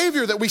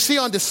behavior that we see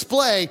on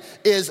display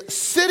is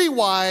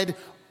citywide,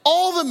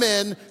 all the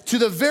men to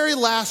the very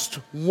last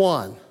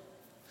one.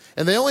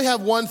 And they only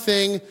have one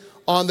thing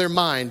on their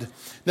mind.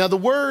 Now the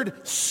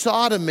word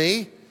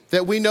sodomy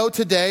that we know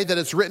today, that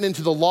it's written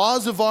into the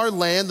laws of our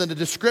land and the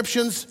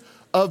descriptions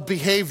of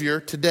behavior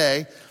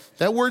today,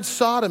 that word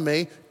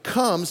sodomy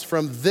comes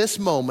from this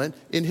moment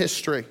in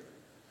history.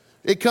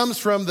 It comes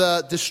from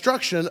the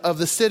destruction of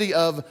the city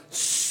of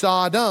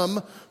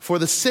Sodom for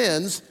the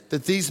sins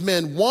that these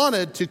men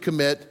wanted to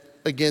commit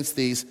against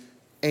these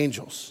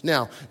angels.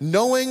 Now,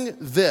 knowing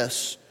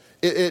this,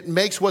 it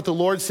makes what the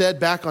Lord said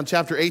back on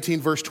chapter 18,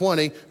 verse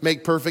 20,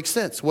 make perfect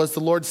sense. What does the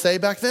Lord say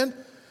back then?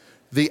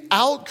 The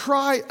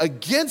outcry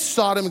against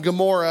Sodom and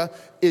Gomorrah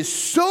is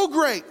so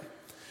great,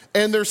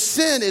 and their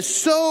sin is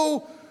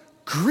so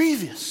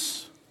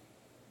grievous.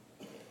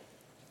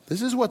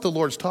 This is what the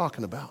Lord's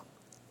talking about.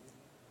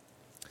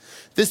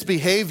 This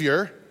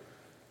behavior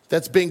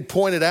that's being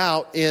pointed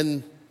out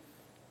in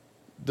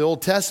the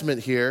Old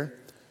Testament here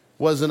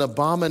was an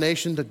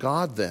abomination to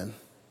God then,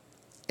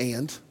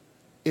 and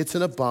it's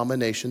an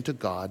abomination to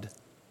God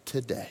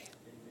today.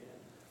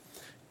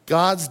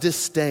 God's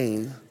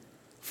disdain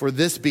for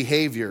this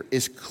behavior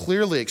is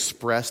clearly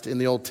expressed in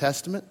the Old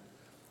Testament.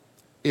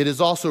 It is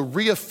also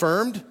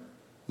reaffirmed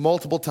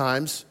multiple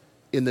times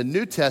in the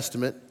New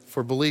Testament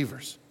for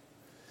believers.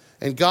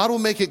 And God will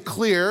make it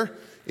clear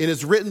in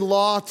his written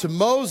law to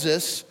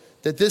Moses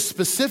that this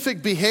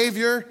specific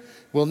behavior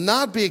will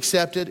not be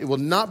accepted, it will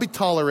not be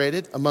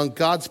tolerated among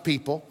God's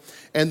people.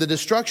 And the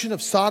destruction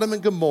of Sodom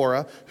and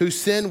Gomorrah,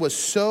 whose sin was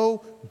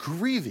so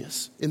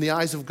grievous in the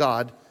eyes of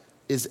God,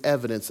 is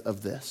evidence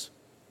of this.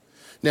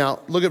 Now,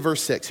 look at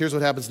verse 6. Here's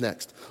what happens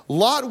next.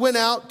 Lot went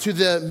out to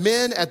the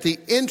men at the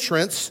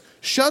entrance,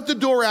 shut the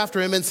door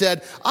after him, and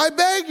said, I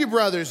beg you,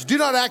 brothers, do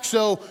not act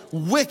so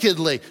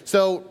wickedly.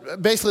 So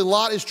basically,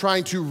 Lot is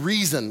trying to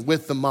reason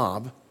with the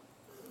mob.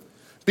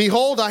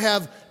 Behold, I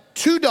have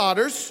 2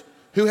 daughters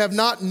who have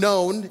not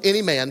known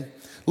any man.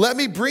 Let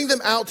me bring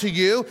them out to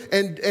you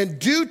and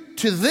do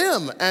to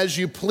them as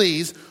you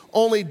please.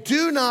 Only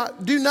do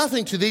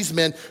nothing to these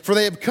men, for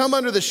they have come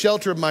under the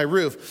shelter of my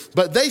roof.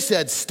 But they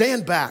said,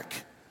 stand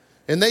back.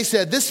 And they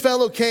said, this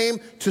fellow came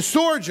to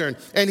sojourn,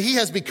 and he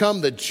has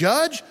become the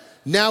judge.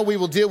 Now we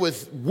will deal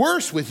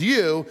worse with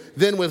you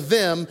than with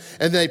them.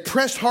 And they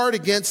pressed hard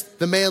against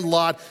the man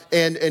Lot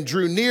and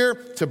drew near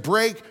to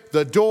break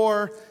the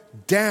door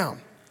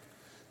down.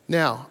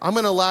 Now, I'm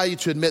going to allow you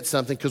to admit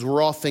something because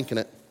we're all thinking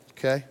it,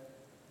 okay?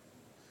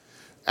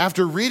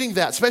 After reading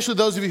that, especially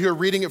those of you who are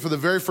reading it for the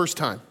very first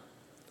time,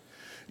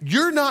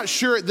 you're not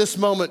sure at this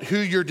moment who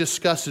you're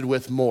disgusted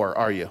with more,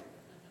 are you?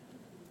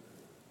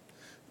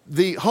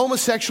 The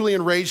homosexually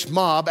enraged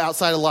mob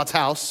outside of Lot's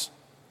house,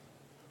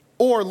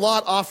 or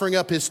Lot offering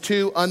up his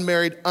 2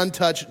 unmarried,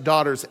 untouched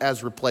daughters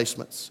as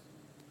replacements?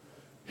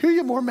 Who are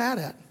you more mad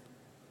at?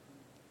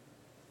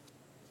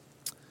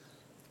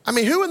 I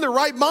mean, who in their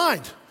right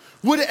mind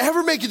would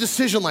ever make a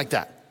decision like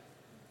that?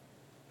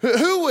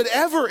 Who would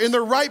ever in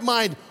their right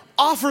mind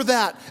offer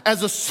that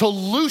as a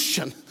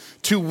solution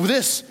to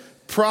this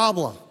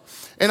problem?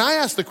 And I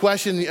ask the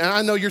question, and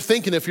I know you're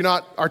thinking if you're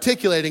not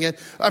articulating it,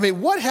 I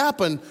mean, what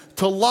happened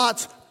to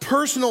Lot's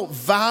personal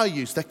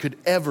values that could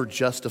ever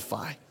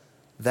justify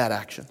that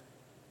action?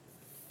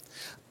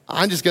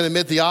 I'm just going to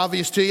admit the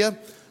obvious to you.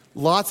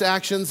 Lot's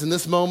actions in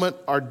this moment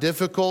are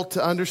difficult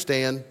to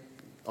understand,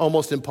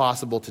 almost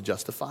impossible to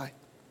justify.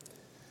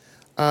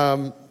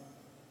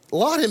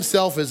 Lot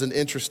himself is an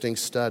interesting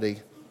study.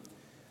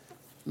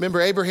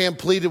 Remember, Abraham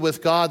pleaded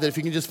with God that if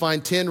he can just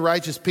find 10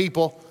 righteous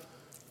people,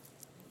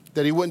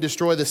 that he wouldn't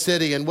destroy the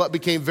city. And what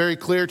became very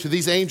clear to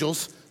these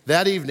angels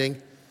that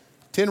evening,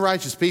 10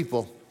 righteous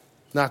people,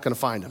 not going to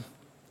find him.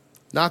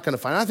 Not going to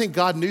find him. I think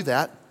God knew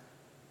that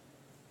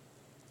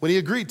when he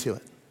agreed to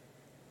it.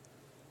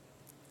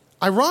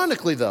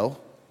 Ironically, though,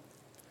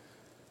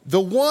 the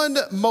one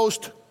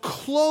most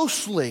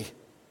closely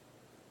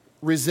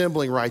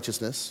resembling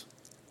righteousness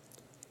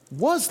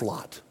was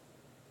Lot.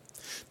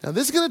 Now,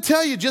 this is going to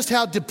tell you just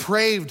how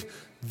depraved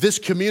this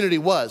community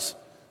was.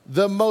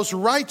 The most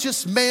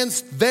righteous man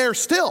there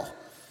still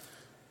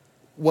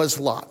was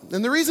Lot.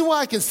 And the reason why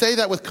I can say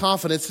that with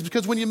confidence is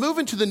because when you move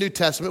into the New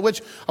Testament,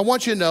 which I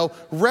want you to know,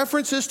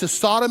 references to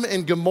Sodom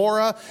and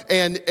Gomorrah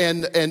and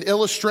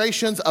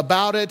illustrations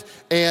about it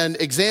and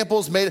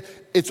examples made,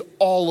 it's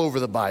all over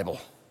the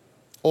Bible,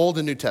 Old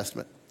and New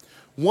Testament.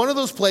 One of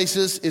those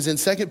places is in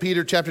 2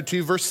 Peter chapter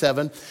 2, verse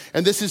 7.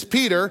 And this is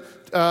Peter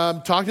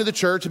talking to the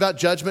church about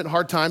judgment,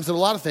 hard times, and a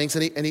lot of things.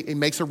 And he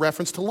makes a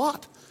reference to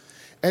Lot.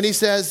 And he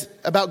says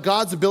about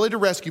God's ability to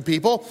rescue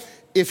people.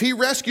 If he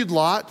rescued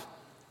Lot,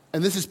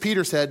 and this is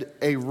Peter said,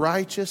 a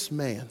righteous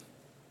man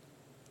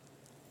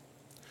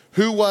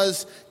who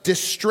was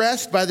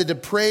distressed by the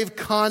depraved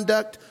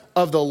conduct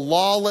of the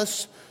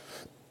lawless,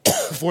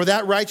 for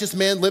that righteous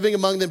man living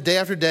among them day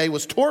after day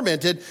was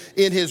tormented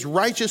in his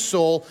righteous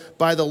soul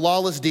by the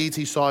lawless deeds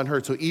he saw and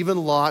heard. So even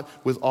Lot,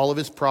 with all of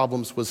his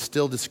problems, was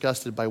still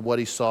disgusted by what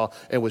he saw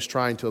and was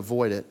trying to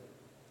avoid it.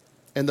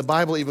 And the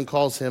Bible even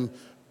calls him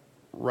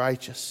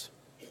righteous.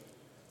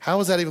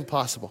 How is that even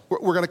possible?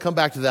 We're going to come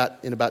back to that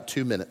in about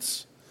 2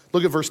 minutes.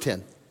 Look at verse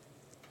 10.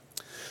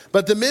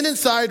 But the men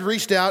inside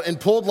reached out and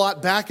pulled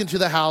Lot back into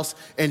the house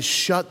and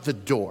shut the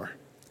door.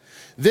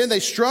 Then they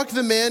struck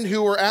the men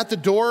who were at the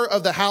door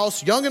of the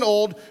house, young and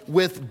old,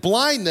 with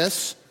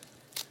blindness,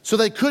 so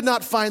they could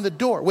not find the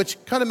door, which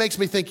kind of makes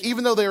me think,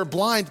 even though they were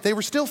blind, they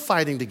were still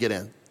fighting to get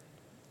in.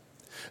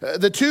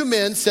 The 2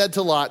 men said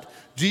to Lot,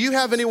 do you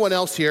have anyone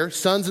else here,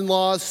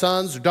 sons-in-laws,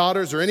 sons or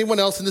daughters, or anyone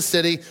else in the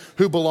city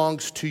who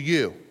belongs to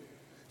you?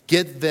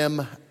 Get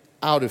them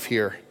out of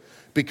here,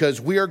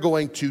 because we are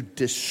going to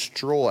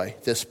destroy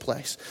this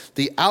place.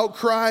 The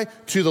outcry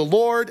to the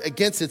Lord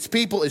against its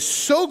people is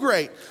so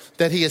great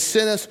that he has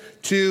sent us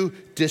to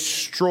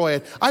destroy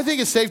it. I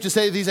think it's safe to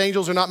say these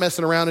angels are not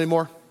messing around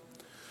anymore.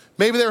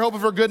 Maybe they're hoping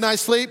for a good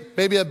night's sleep,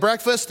 maybe a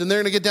breakfast, and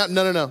they're going to get down.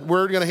 No.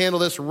 We're going to handle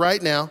this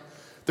right now.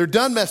 They're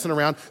done messing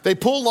around. They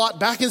pull Lot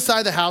back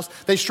inside the house.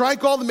 They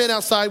strike all the men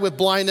outside with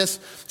blindness,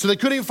 so they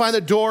couldn't even find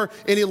the door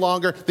any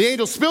longer. The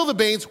angels spill the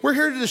beans. We're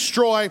here to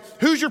destroy.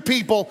 Who's your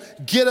people?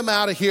 Get them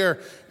out of here,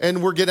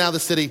 and we're getting out of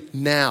the city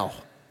now.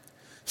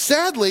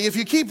 Sadly, if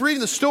you keep reading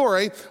the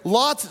story,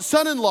 Lot's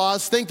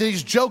son-in-laws think that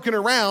he's joking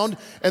around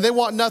and they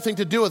want nothing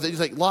to do with it. He's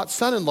like, Lot's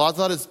son-in-law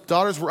thought his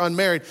daughters were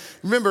unmarried.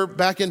 Remember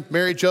back in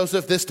Mary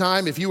Joseph, this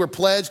time, if you were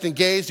pledged,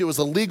 engaged, it was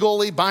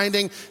legally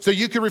binding. So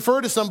you could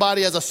refer to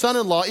somebody as a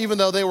son-in-law even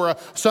though they were a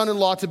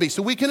son-in-law to be.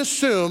 So we can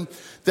assume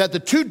that the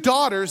 2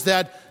 daughters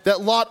that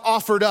Lot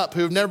offered up,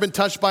 who have never been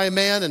touched by a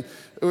man, and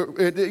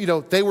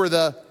they were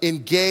the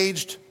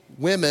engaged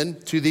women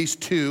to these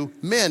 2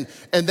 men.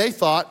 And they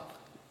thought,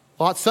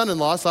 Lot's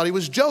son-in-law thought he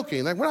was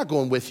joking. Like, we're not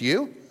going with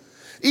you.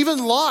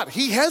 Even Lot,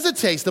 he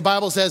hesitates. The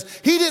Bible says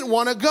he didn't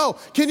want to go.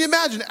 Can you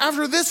imagine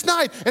after this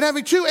night and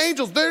having 2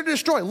 angels there to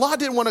destroy? Lot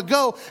didn't want to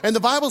go. And the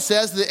Bible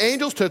says the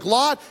angels took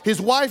Lot, his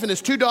wife, and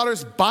his 2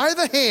 daughters by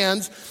the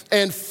hands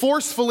and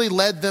forcefully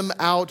led them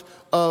out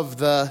of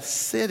the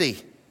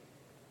city.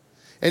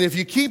 And if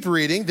you keep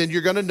reading, then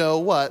you're going to know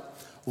what?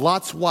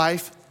 Lot's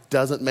wife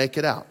doesn't make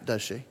it out,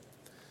 does she?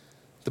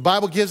 The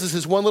Bible gives us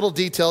this one little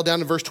detail down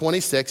in verse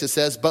 26. It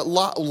says, but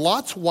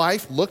Lot's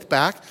wife looked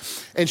back,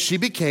 and she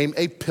became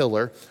a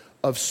pillar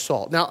of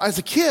salt. Now, as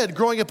a kid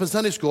growing up in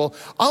Sunday school,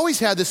 I always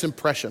had this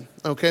impression,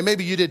 okay,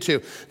 maybe you did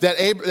too,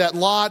 that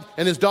Lot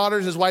and his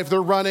daughters, his wife,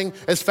 they're running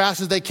as fast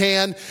as they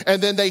can,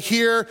 and then they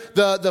hear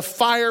the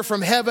fire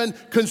from heaven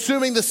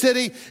consuming the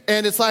city,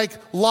 and it's like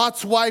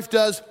Lot's wife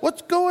does,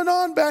 what's going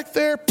on back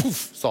there?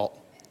 Poof, salt.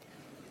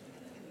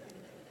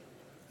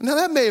 Now,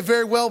 that may have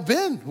very well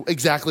been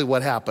exactly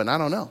what happened. I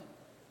don't know.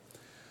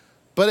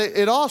 But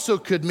it also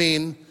could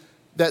mean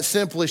that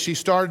simply she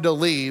started to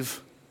leave,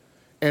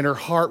 and her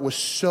heart was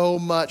so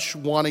much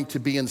wanting to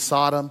be in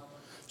Sodom,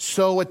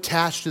 so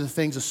attached to the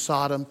things of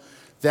Sodom,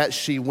 that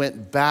she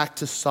went back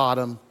to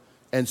Sodom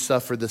and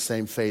suffered the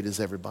same fate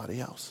as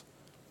everybody else.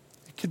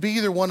 It could be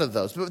either one of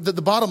those. But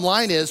the bottom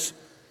line is,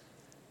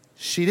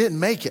 she didn't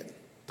make it.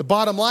 The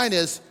bottom line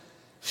is,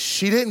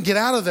 she didn't get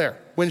out of there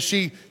when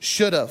she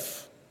should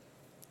have.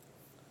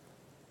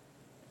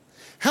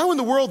 How in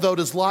the world, though,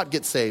 does Lot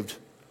get saved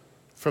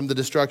from the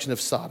destruction of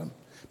Sodom?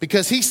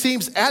 Because he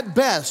seems at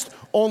best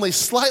only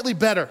slightly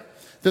better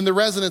than the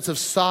residents of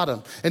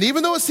Sodom. And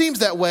even though it seems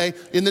that way,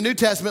 in the New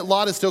Testament,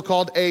 Lot is still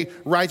called a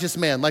righteous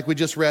man, like we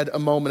just read a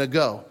moment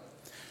ago.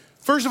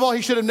 First of all,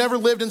 he should have never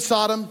lived in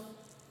Sodom.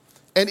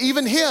 And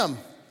even him,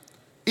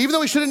 even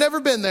though he should have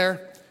never been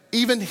there,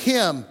 even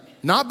him,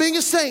 not being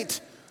a saint,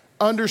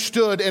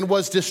 understood and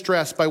was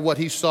distressed by what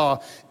he saw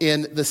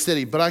in the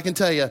city. But I can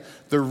tell you,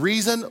 the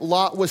reason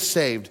Lot was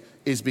saved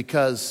is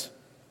because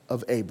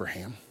of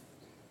Abraham.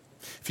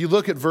 If you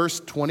look at verse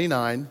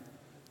 29,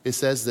 it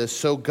says this,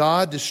 so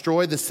God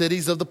destroyed the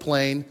cities of the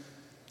plain.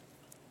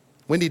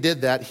 When he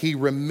did that, he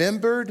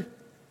remembered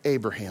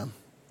Abraham,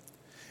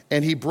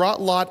 and he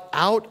brought Lot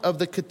out of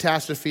the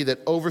catastrophe that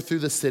overthrew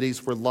the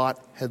cities where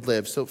Lot had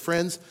lived. So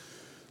friends,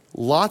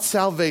 Lot's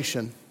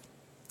salvation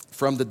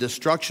from the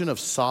destruction of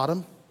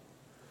Sodom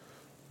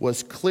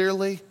was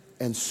clearly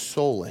and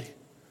solely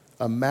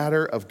a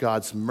matter of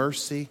God's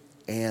mercy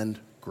and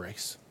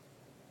grace.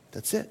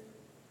 That's it.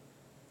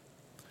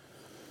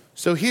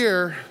 So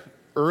here,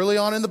 early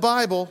on in the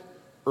Bible,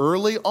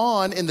 early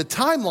on in the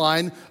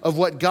timeline of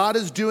what God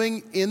is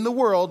doing in the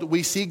world,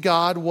 we see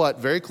God, what?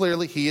 Very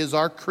clearly, he is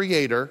our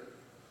creator,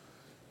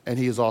 and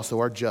he is also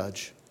our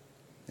judge.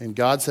 And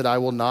God said, I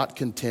will not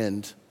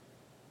contend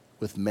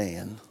with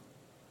man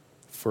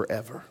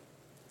forever.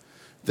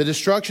 The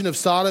destruction of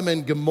Sodom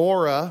and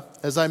Gomorrah,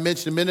 as I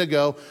mentioned a minute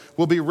ago,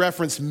 will be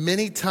referenced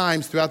many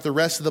times throughout the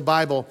rest of the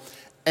Bible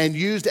and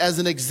used as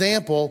an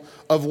example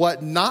of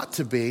what not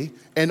to be,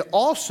 and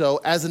also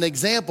as an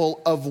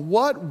example of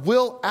what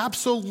will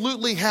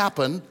absolutely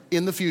happen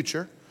in the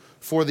future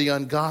for the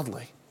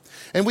ungodly.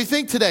 And we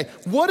think today,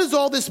 what does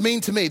all this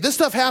mean to me? This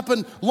stuff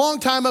happened a long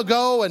time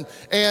ago,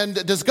 and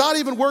does God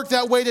even work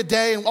that way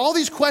today? And all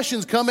these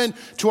questions come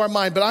into our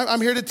mind. But I'm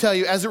here to tell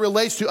you, as it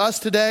relates to us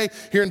today,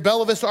 here in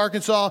Bella Vista,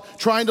 Arkansas,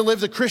 trying to live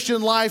the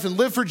Christian life and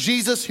live for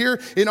Jesus here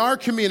in our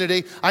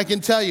community, I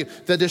can tell you,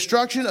 the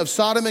destruction of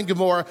Sodom and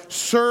Gomorrah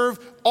serve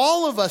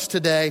all of us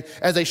today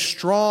as a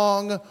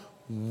strong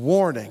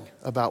warning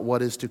about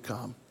what is to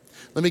come.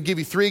 Let me give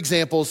you 3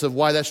 examples of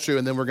why that's true,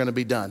 and then we're going to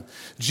be done.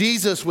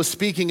 Jesus was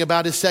speaking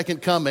about his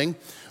second coming,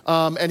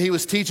 and he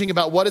was teaching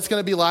about what it's going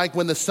to be like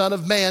when the Son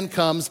of Man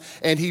comes,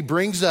 and he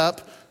brings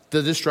up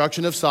the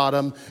destruction of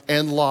Sodom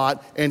and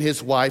Lot and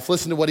his wife.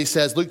 Listen to what he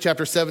says, Luke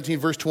chapter 17,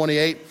 verse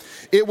 28.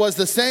 It was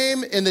the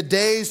same in the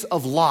days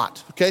of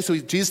Lot. Okay, so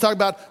Jesus talked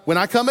about when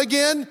I come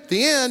again,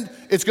 the end,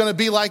 it's going to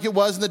be like it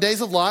was in the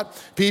days of Lot.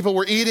 People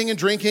were eating and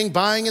drinking,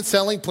 buying and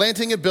selling,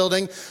 planting and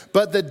building.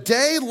 But the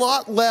day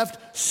Lot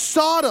left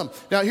Sodom.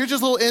 Now, here's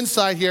just a little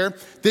insight here.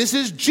 This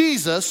is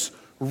Jesus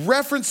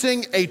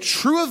referencing a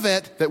true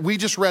event that we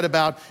just read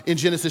about in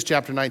Genesis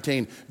chapter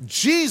 19.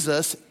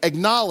 Jesus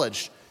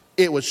acknowledged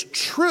it was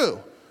true.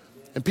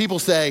 And people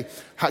say,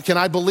 can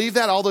I believe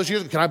that all those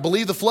years? Can I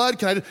believe the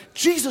flood?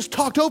 Jesus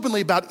talked openly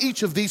about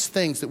each of these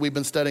things that we've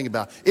been studying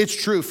about. It's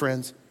true,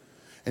 friends.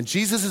 And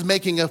Jesus is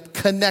making a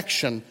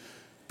connection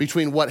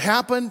between what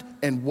happened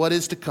and what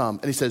is to come.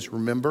 And he says,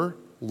 remember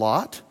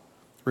Lot?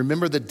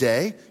 Remember the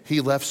day he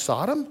left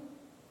Sodom?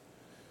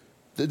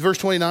 Verse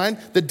 29,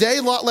 the day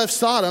Lot left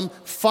Sodom,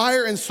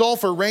 fire and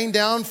sulfur rained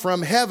down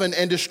from heaven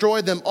and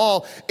destroyed them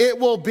all. It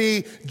will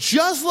be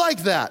just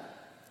like that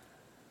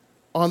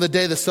on the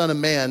day the Son of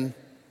Man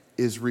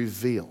is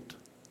revealed.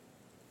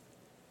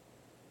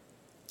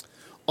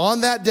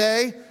 On that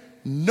day,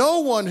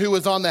 no one who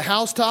is on the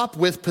housetop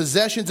with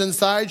possessions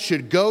inside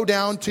should go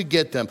down to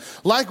get them.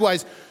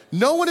 Likewise,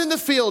 no one in the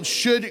field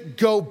should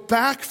go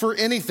back for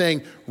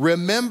anything.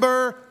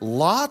 Remember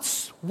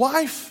Lot's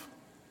wife?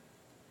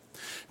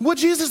 What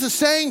Jesus is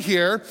saying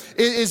here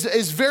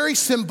is very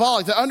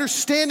symbolic. The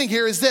understanding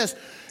here is this.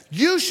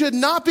 You should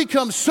not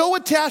become so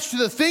attached to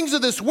the things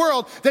of this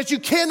world that you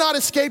cannot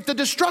escape the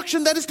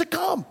destruction that is to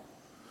come.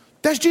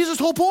 That's Jesus'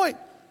 whole point.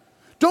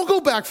 Don't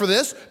go back for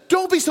this.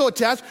 Don't be so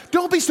attached.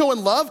 Don't be so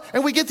in love.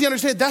 And we get the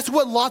understanding that's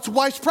what Lot's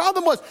wife's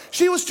problem was.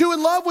 She was too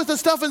in love with the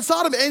stuff in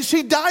Sodom, and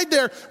she died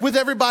there with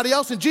everybody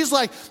else. And Jesus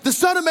like, the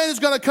Son of Man is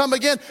going to come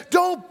again.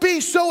 Don't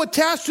be so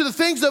attached to the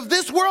things of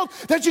this world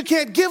that you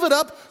can't give it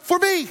up for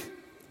me.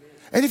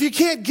 And if you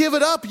can't give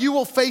it up, you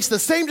will face the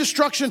same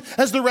destruction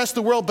as the rest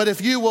of the world. But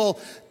if you will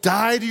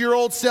die to your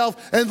old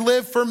self and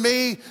live for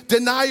me,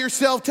 deny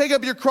yourself, take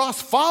up your cross,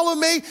 follow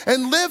me,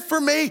 and live for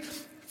me,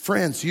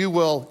 friends, you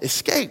will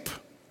escape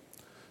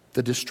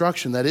the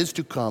destruction that is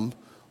to come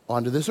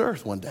onto this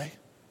earth one day.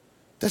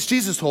 That's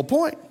Jesus' whole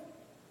point.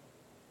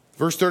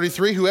 Verse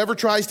 33, whoever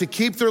tries to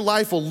keep their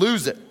life will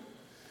lose it.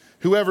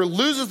 Whoever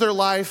loses their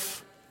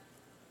life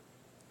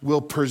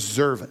will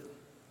preserve it.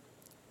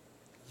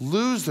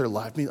 Lose their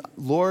life. I mean,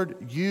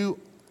 Lord, you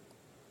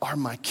are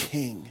my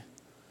king.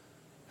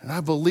 And I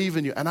believe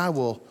in you, and I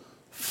will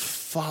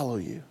follow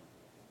you.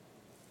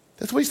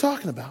 That's what he's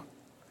talking about.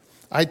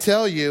 I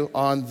tell you,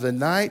 on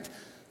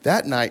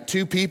that night,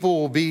 two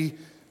people will be,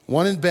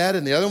 one in bed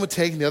and the other one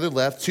taken, the other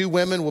left. Two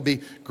women will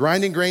be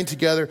grinding grain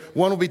together.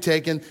 One will be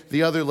taken,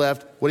 the other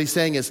left. What he's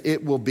saying is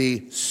it will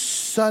be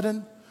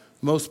sudden.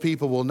 Most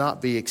people will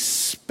not be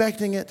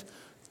expecting it.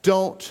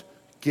 Don't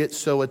get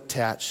so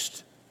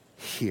attached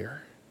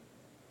here.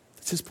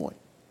 That's his point.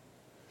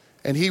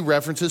 And he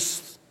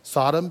references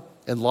Sodom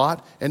and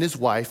Lot and his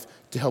wife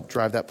to help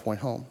drive that point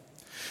home.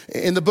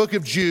 In the book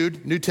of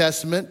Jude, New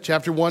Testament,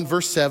 chapter 1,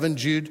 verse 7,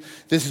 Jude,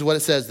 this is what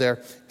it says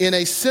there. In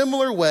a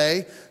similar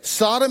way,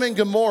 Sodom and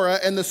Gomorrah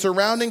and the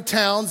surrounding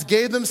towns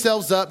gave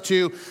themselves up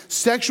to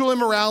sexual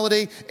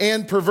immorality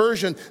and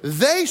perversion.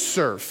 They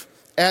serve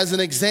as an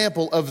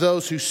example of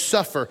those who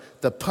suffer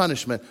the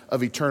punishment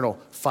of eternal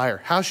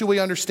fire. How should we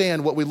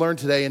understand what we learned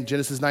today in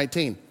Genesis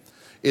 19?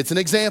 It's an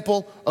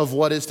example of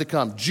what is to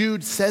come.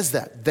 Jude says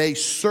that. They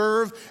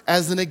serve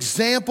as an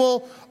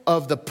example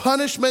of the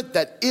punishment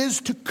that is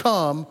to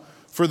come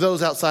for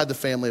those outside the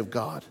family of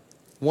God.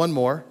 One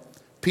more.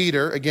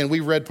 Peter, again,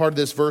 we read part of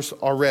this verse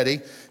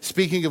already.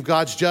 Speaking of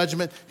God's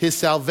judgment, his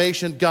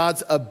salvation,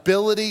 God's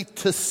ability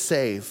to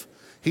save.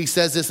 He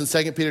says this in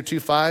 2 Peter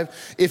 2:5.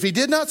 If he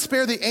did not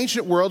spare the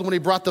ancient world when he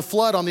brought the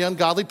flood on the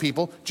ungodly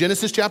people,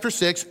 Genesis chapter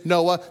 6,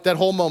 Noah, that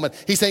whole moment.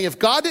 He's saying if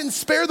God didn't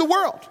spare the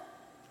world,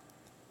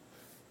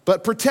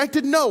 but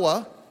protected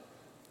Noah,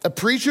 a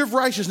preacher of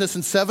righteousness,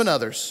 and 7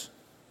 others.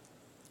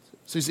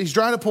 So he's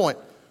drawing a point.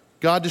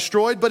 God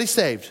destroyed, but he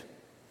saved.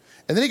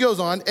 And then he goes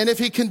on, and if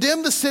he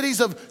condemned the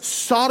cities of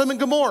Sodom and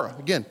Gomorrah,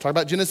 again, talk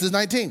about Genesis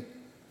 19,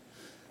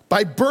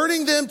 by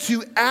burning them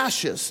to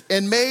ashes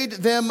and made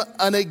them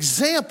an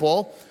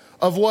example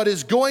of what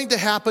is going to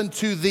happen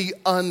to the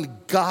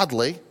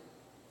ungodly.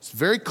 It's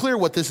very clear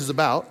what this is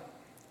about.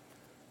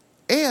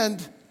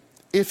 And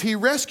if he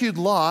rescued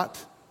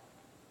Lot,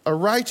 a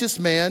righteous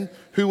man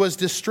who was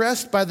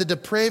distressed by the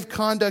depraved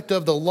conduct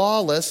of the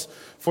lawless,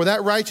 for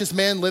that righteous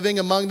man living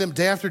among them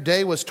day after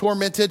day was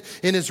tormented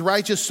in his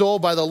righteous soul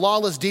by the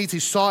lawless deeds he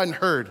saw and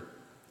heard.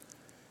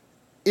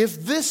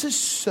 If this is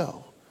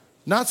so,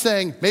 not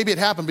saying maybe it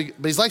happened,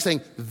 but he's like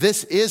saying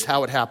this is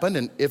how it happened.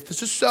 And if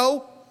this is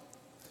so,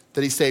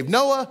 that he saved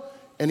Noah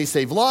and he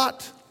saved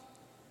Lot.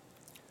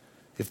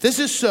 If this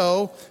is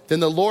so,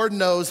 then the Lord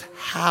knows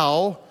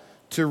how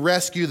to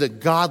rescue the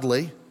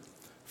godly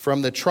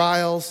from the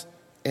trials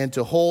and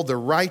to hold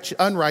the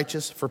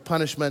unrighteous for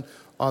punishment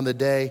on the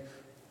day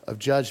of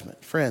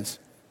judgment. Friends,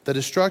 the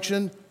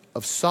destruction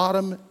of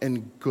Sodom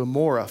and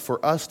Gomorrah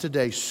for us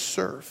today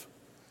serve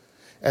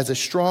as a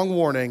strong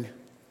warning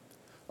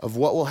of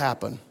what will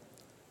happen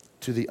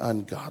to the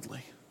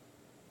ungodly.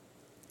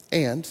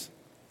 And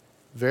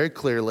very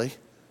clearly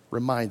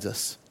reminds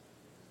us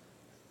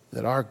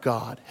that our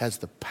God has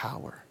the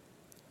power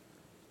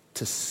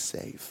to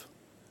save.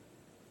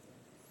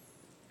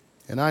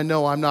 And I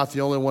know I'm not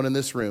the only one in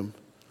this room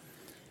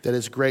that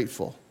is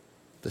grateful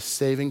the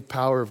saving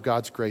power of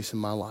God's grace in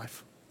my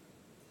life.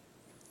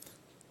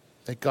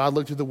 That God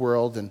looked at the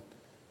world and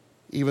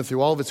even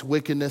through all of its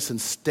wickedness and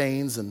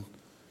stains and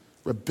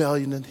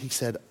rebellion, and he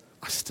said,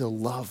 I still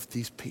love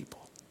these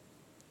people.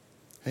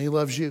 And he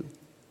loves you.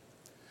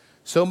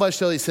 So much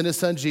so he sent his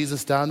son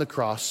Jesus down on the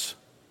cross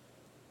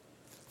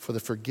for the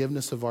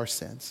forgiveness of our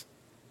sins.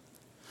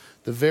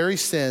 The very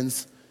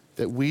sins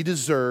that we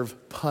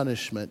deserve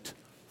punishment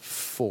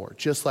for,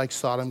 just like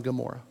Sodom and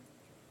Gomorrah.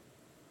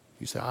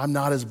 You say, I'm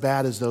not as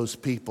bad as those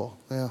people.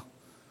 Well,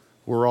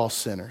 we're all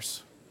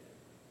sinners.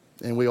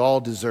 And we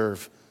all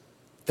deserve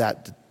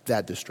that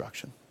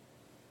destruction.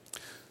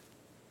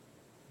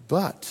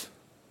 But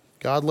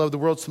God loved the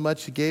world so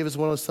much, he gave his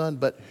one only son.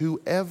 But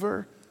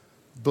whoever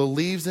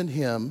believes in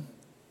him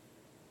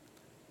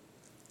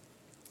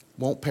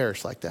won't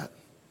perish like that,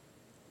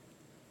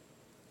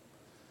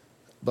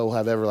 but will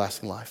have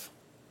everlasting life.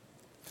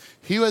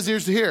 He who has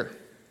ears to hear,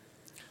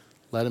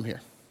 let him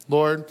hear.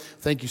 Lord,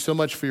 thank you so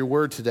much for your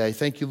word today.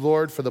 Thank you,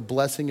 Lord, for the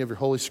blessing of your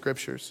holy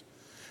scriptures.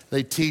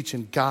 They teach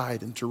and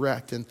guide and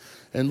direct. And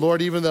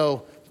Lord, even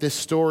though this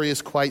story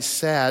is quite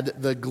sad,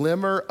 the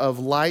glimmer of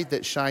light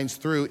that shines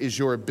through is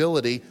your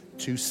ability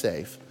to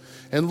save.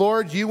 And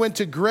Lord, you went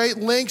to great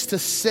lengths to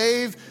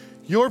save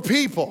your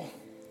people.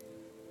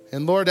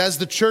 And Lord, as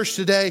the church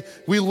today,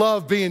 we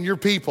love being your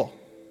people.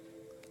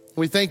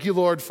 We thank you,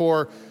 Lord,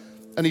 for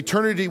an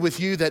eternity with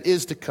you that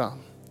is to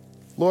come.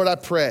 Lord, I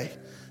pray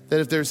that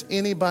if there's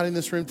anybody in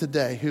this room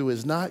today who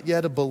is not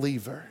yet a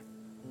believer,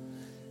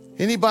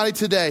 anybody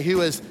today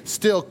who is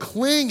still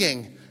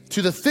clinging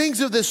to the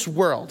things of this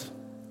world,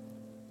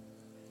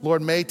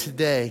 Lord, may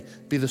today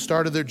be the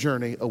start of their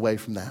journey away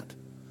from that.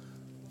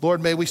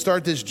 Lord, may we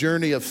start this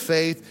journey of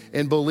faith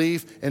and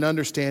belief and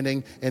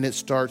understanding, and it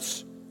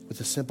starts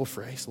with a simple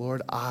phrase,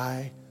 Lord,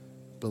 I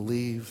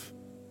believe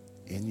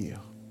in you.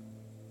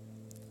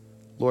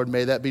 Lord,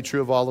 may that be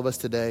true of all of us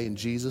today. In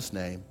Jesus'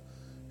 name,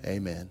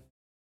 amen.